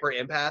super hyper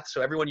empath.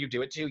 So everyone you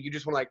do it to, you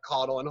just want to like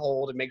coddle and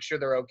hold and make sure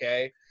they're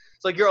okay.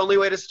 It's like your only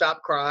way to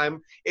stop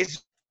crime is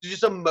to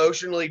just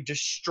emotionally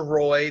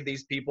destroy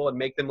these people and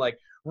make them like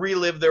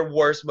relive their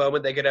worst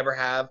moment they could ever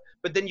have.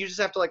 But then you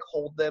just have to like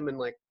hold them and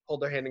like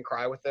hold their hand and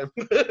cry with them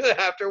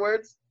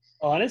afterwards.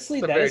 Honestly,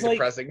 It's a that very is like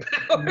depressing.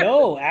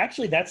 no,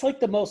 actually, that's like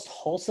the most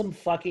wholesome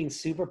fucking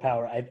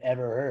superpower I've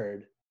ever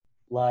heard.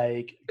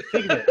 Like,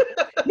 think of it.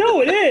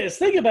 No, it is.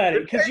 Think about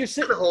it, because you're It's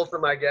sitting.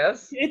 wholesome, I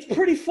guess. It's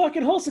pretty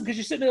fucking wholesome because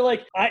you're sitting there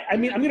like, I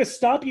mean, I'm gonna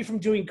stop you from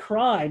doing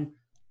crime,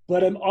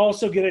 but I'm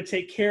also gonna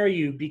take care of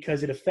you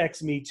because it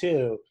affects me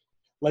too.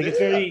 Like, it's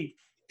Yeah. very,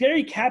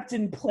 very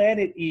Captain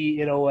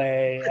Planet-y in a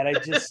way, and I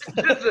just.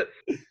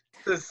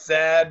 The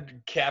sad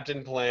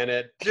Captain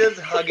Planet, just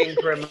hugging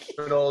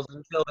criminals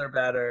until they're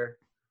better.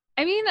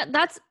 I mean,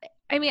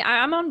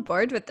 I'm on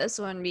board with this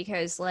one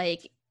because,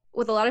 like,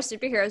 with a lot of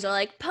superheroes, are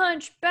like,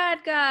 punch bad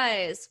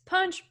guys.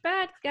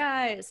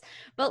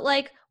 But,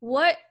 like,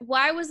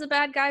 why was the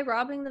bad guy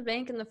robbing the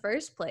bank in the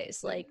first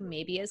place? Like,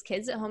 maybe his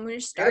kids at home are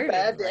starving.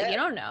 bad Like, dad. you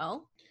don't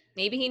know.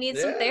 Maybe he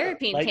needs some Yeah.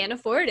 therapy and Like, can't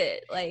afford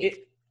it.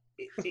 Like,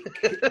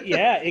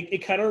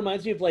 it kind of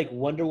reminds me of like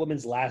Wonder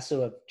Woman's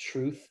lasso of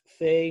truth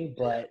thing,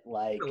 but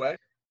like, Either way.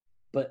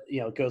 but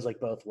you know, it goes like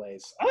both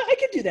ways. I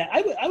could do that.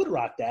 I would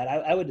rock that.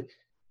 I would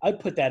I'd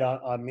put that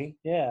on me.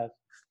 Yeah.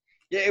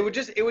 Yeah, it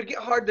would get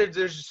hard.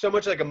 There's so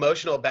much like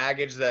emotional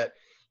baggage that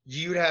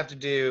you'd have to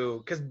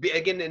do because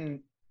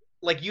again,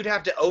 like you'd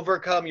have to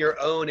overcome your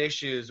own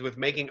issues with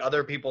making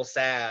other people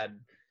sad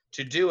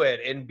to do it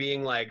and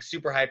being like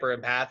super hyper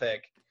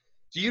empathic.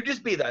 So you'd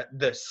just be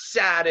the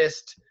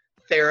saddest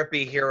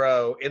therapy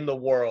hero in the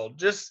world,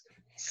 just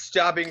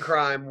stopping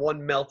crime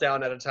one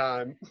meltdown at a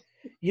time.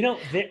 You know,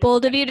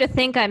 Bold of you to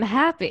think I'm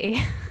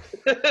happy.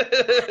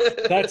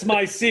 that's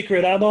my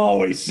secret. I'm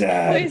always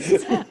sad.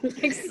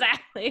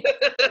 Exactly.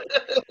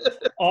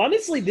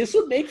 Honestly, this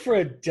would make for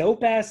a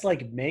dope ass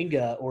like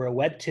manga or a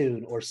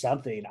webtoon or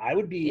something. I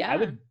would be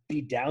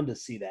down to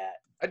see that.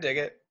 I dig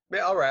it.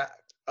 Yeah, all right.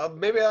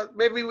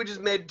 Maybe we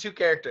just made 2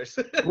 characters.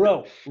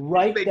 Bro,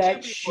 write Made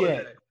that 2 people shit.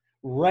 today.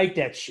 Write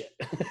that shit.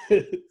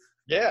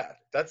 Yeah,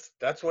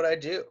 that's what I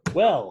do.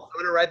 Well,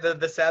 I'm gonna write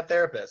the sad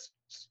therapist.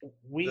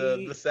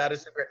 The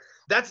saddest.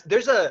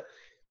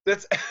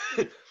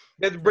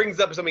 That brings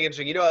up something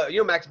interesting. You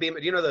know Max Bemis.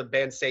 Do you know the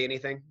band Say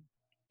Anything?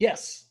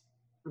 yes.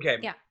 Okay.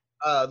 Yeah.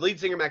 Lead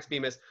singer Max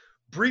Bemis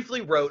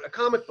briefly wrote a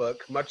comic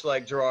book, much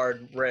like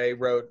Gerard Way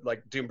wrote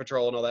like Doom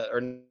Patrol and all that,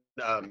 or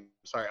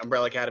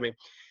Umbrella Academy.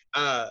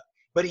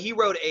 But he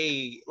wrote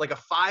a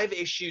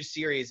 5-issue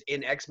series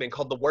in X-Men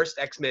called The Worst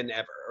X-Men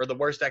Ever, or The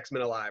Worst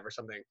X-Men Alive, or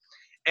something.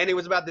 And it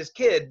was about this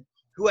kid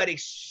who had a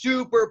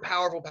super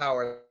powerful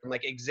power.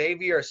 Like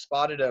Xavier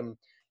spotted him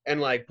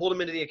and like pulled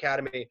him into the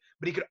academy,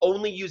 but he could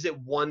only use it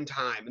one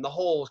time. And the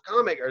whole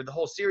comic or the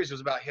whole series was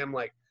about him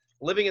like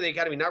living in the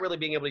academy, not really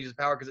being able to use his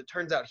power because it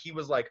turns out he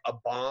was like a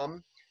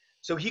bomb.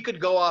 So he could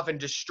go off and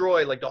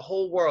destroy like the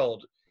whole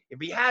world if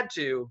he had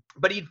to,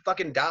 but he'd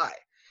fucking die.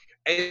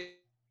 And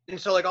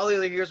so like all the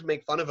other heroes would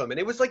make fun of him. And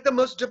it was like the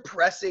most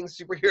depressing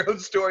superhero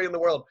story in the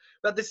world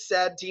about this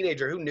sad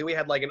teenager who knew he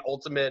had like an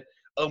ultimate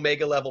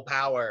Omega level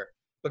power,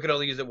 but could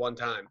only use it one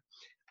time.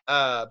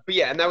 But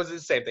yeah, and that was the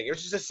same thing. It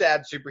was just a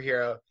sad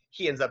superhero.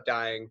 He ends up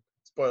dying.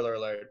 Spoiler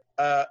alert.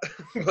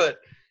 But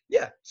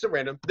yeah, so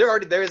random.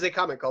 There is a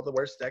comic called The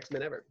Worst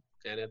X-Men Ever.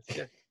 And it's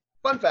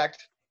fun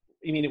fact.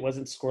 You mean it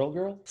wasn't Squirrel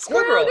Girl?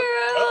 Squirrel Girl!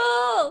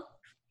 Girl!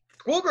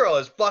 Squirrel Girl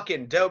is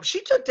fucking dope.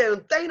 She took down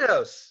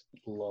Thanos.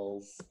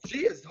 Lols. She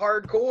is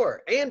hardcore.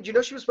 And you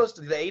know she was supposed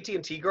to, the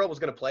AT&T girl was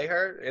going to play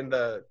her in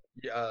the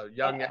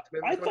Young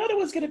X-Men. I thought it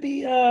was going to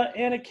be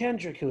Anna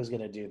Kendrick who was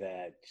going to do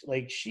that.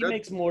 Like, she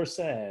makes more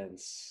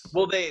sense.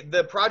 Well,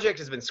 the project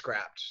has been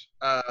scrapped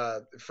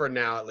for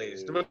now at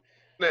least. Not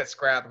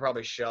scrapped,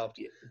 probably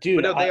shelved.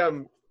 Dude, but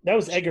no, that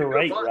was Edgar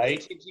Wright,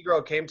 right? AT&T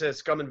girl came to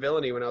Scum and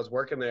Villainy when I was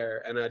working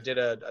there, and I did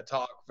a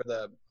talk for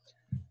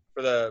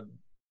the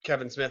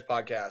Kevin Smith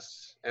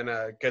podcast, and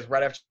because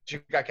right after she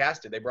got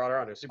casted, they brought her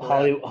on. It was super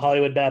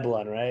Hollywood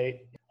Babylon, right?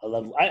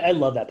 I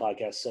love that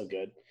podcast. So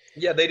good.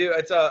 Yeah, they do.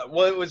 It's it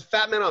was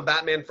Fat Man on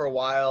Batman for a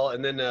while,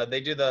 and then they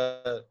do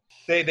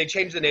they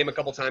changed the name a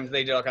couple times and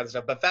they did all kinds of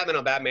stuff. But Fat Man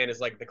on Batman is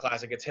like the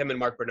classic. It's him and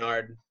Mark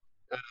Bernard,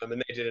 and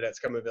they did it at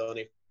Scum and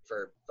Villainy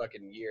for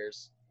fucking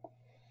years.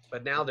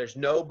 But now there's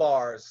no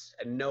bars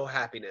and no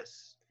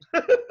happiness,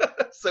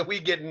 so we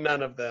get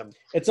none of them.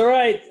 It's all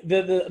right.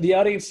 The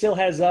audience still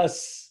has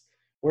us.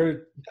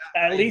 We're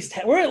at least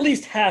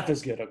half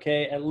as good.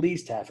 Okay, at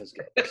least half as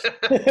good. That's fair.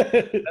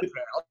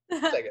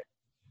 I'll take it.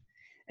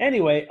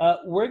 Anyway,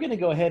 we're going to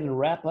go ahead and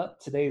wrap up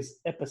today's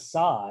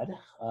episode.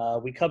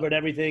 We covered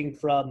everything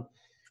from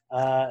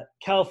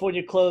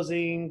California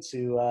closing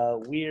to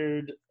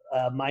weird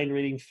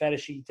mind-reading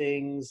fetishy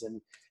things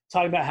and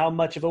talking about how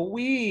much of a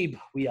weeb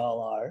we all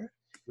are.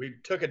 We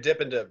took a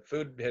dip into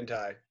food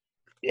hentai.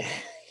 Yeah,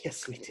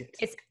 yes, we did.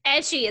 It's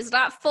ecchi. It's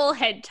not full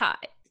hentai.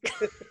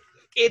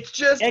 It's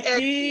just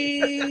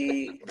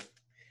ecchi.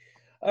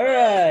 All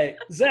right.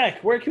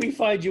 Zach, where can we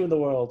find you in the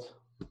world?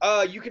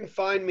 You can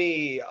find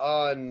me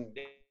on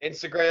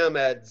Instagram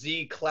at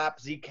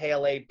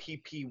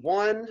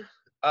ZKLAPP1.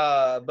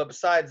 But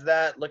besides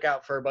that, look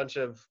out for a bunch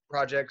of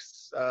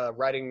projects,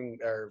 writing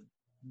or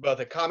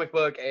both a comic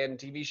book and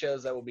TV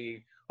shows that will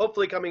be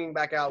hopefully coming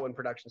back out when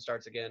production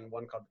starts again.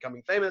 One called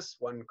Becoming Famous,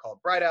 one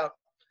called Bright Out.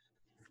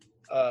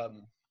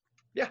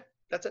 Yeah,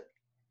 that's it.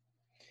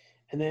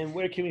 And then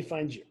where can we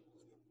find you?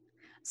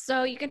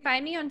 So you can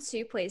find me on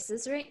 2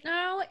 places right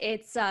now.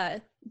 It's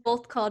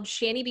both called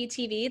Shani B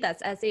TV.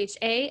 That's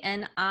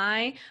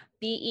SHANIBEE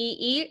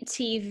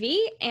TV,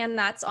 and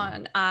that's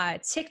on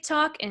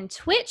TikTok and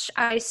Twitch.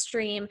 I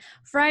stream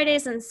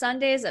Fridays and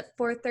Sundays at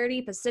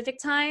 4:30 Pacific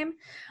time.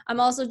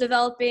 I'm also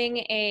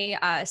developing a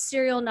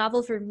serial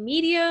novel for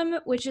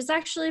Medium, which is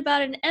actually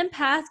about an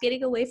empath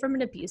getting away from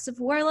an abusive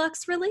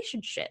warlock's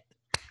relationship.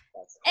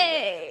 That's cool.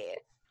 Hey,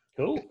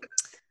 cool.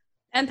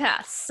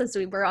 Empaths, since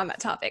we were on that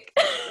topic.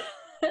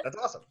 That's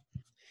awesome.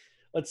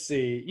 Let's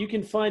see. You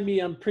can find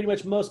me on pretty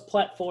much most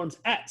platforms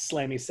at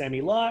Slammy Sammy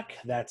Lock.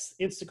 That's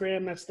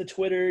Instagram. That's the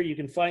Twitter. You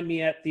can find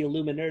me at the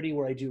Illuminati,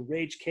 where I do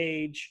Rage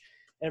Cage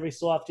every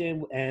so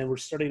often. And we're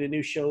starting a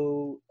new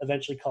show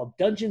eventually called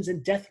Dungeons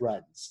and Death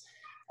Runs,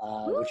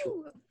 which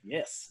will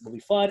be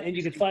fun. And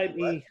you can find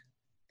me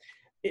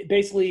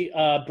basically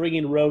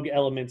bringing rogue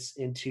elements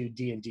into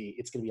D&D.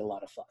 It's going to be a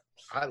lot of fun.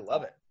 I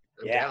love it.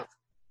 down.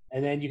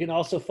 And then you can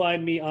also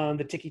find me on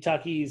the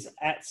TikTokies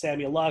at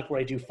Samuel Locke, where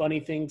I do funny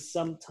things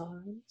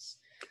sometimes.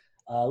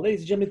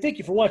 Ladies and gentlemen, thank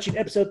you for watching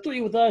episode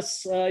 3 with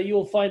us. You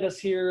will find us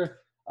here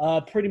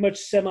pretty much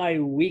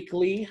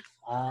semi-weekly,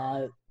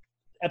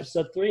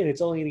 episode 3, and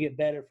it's only going to get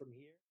better from here.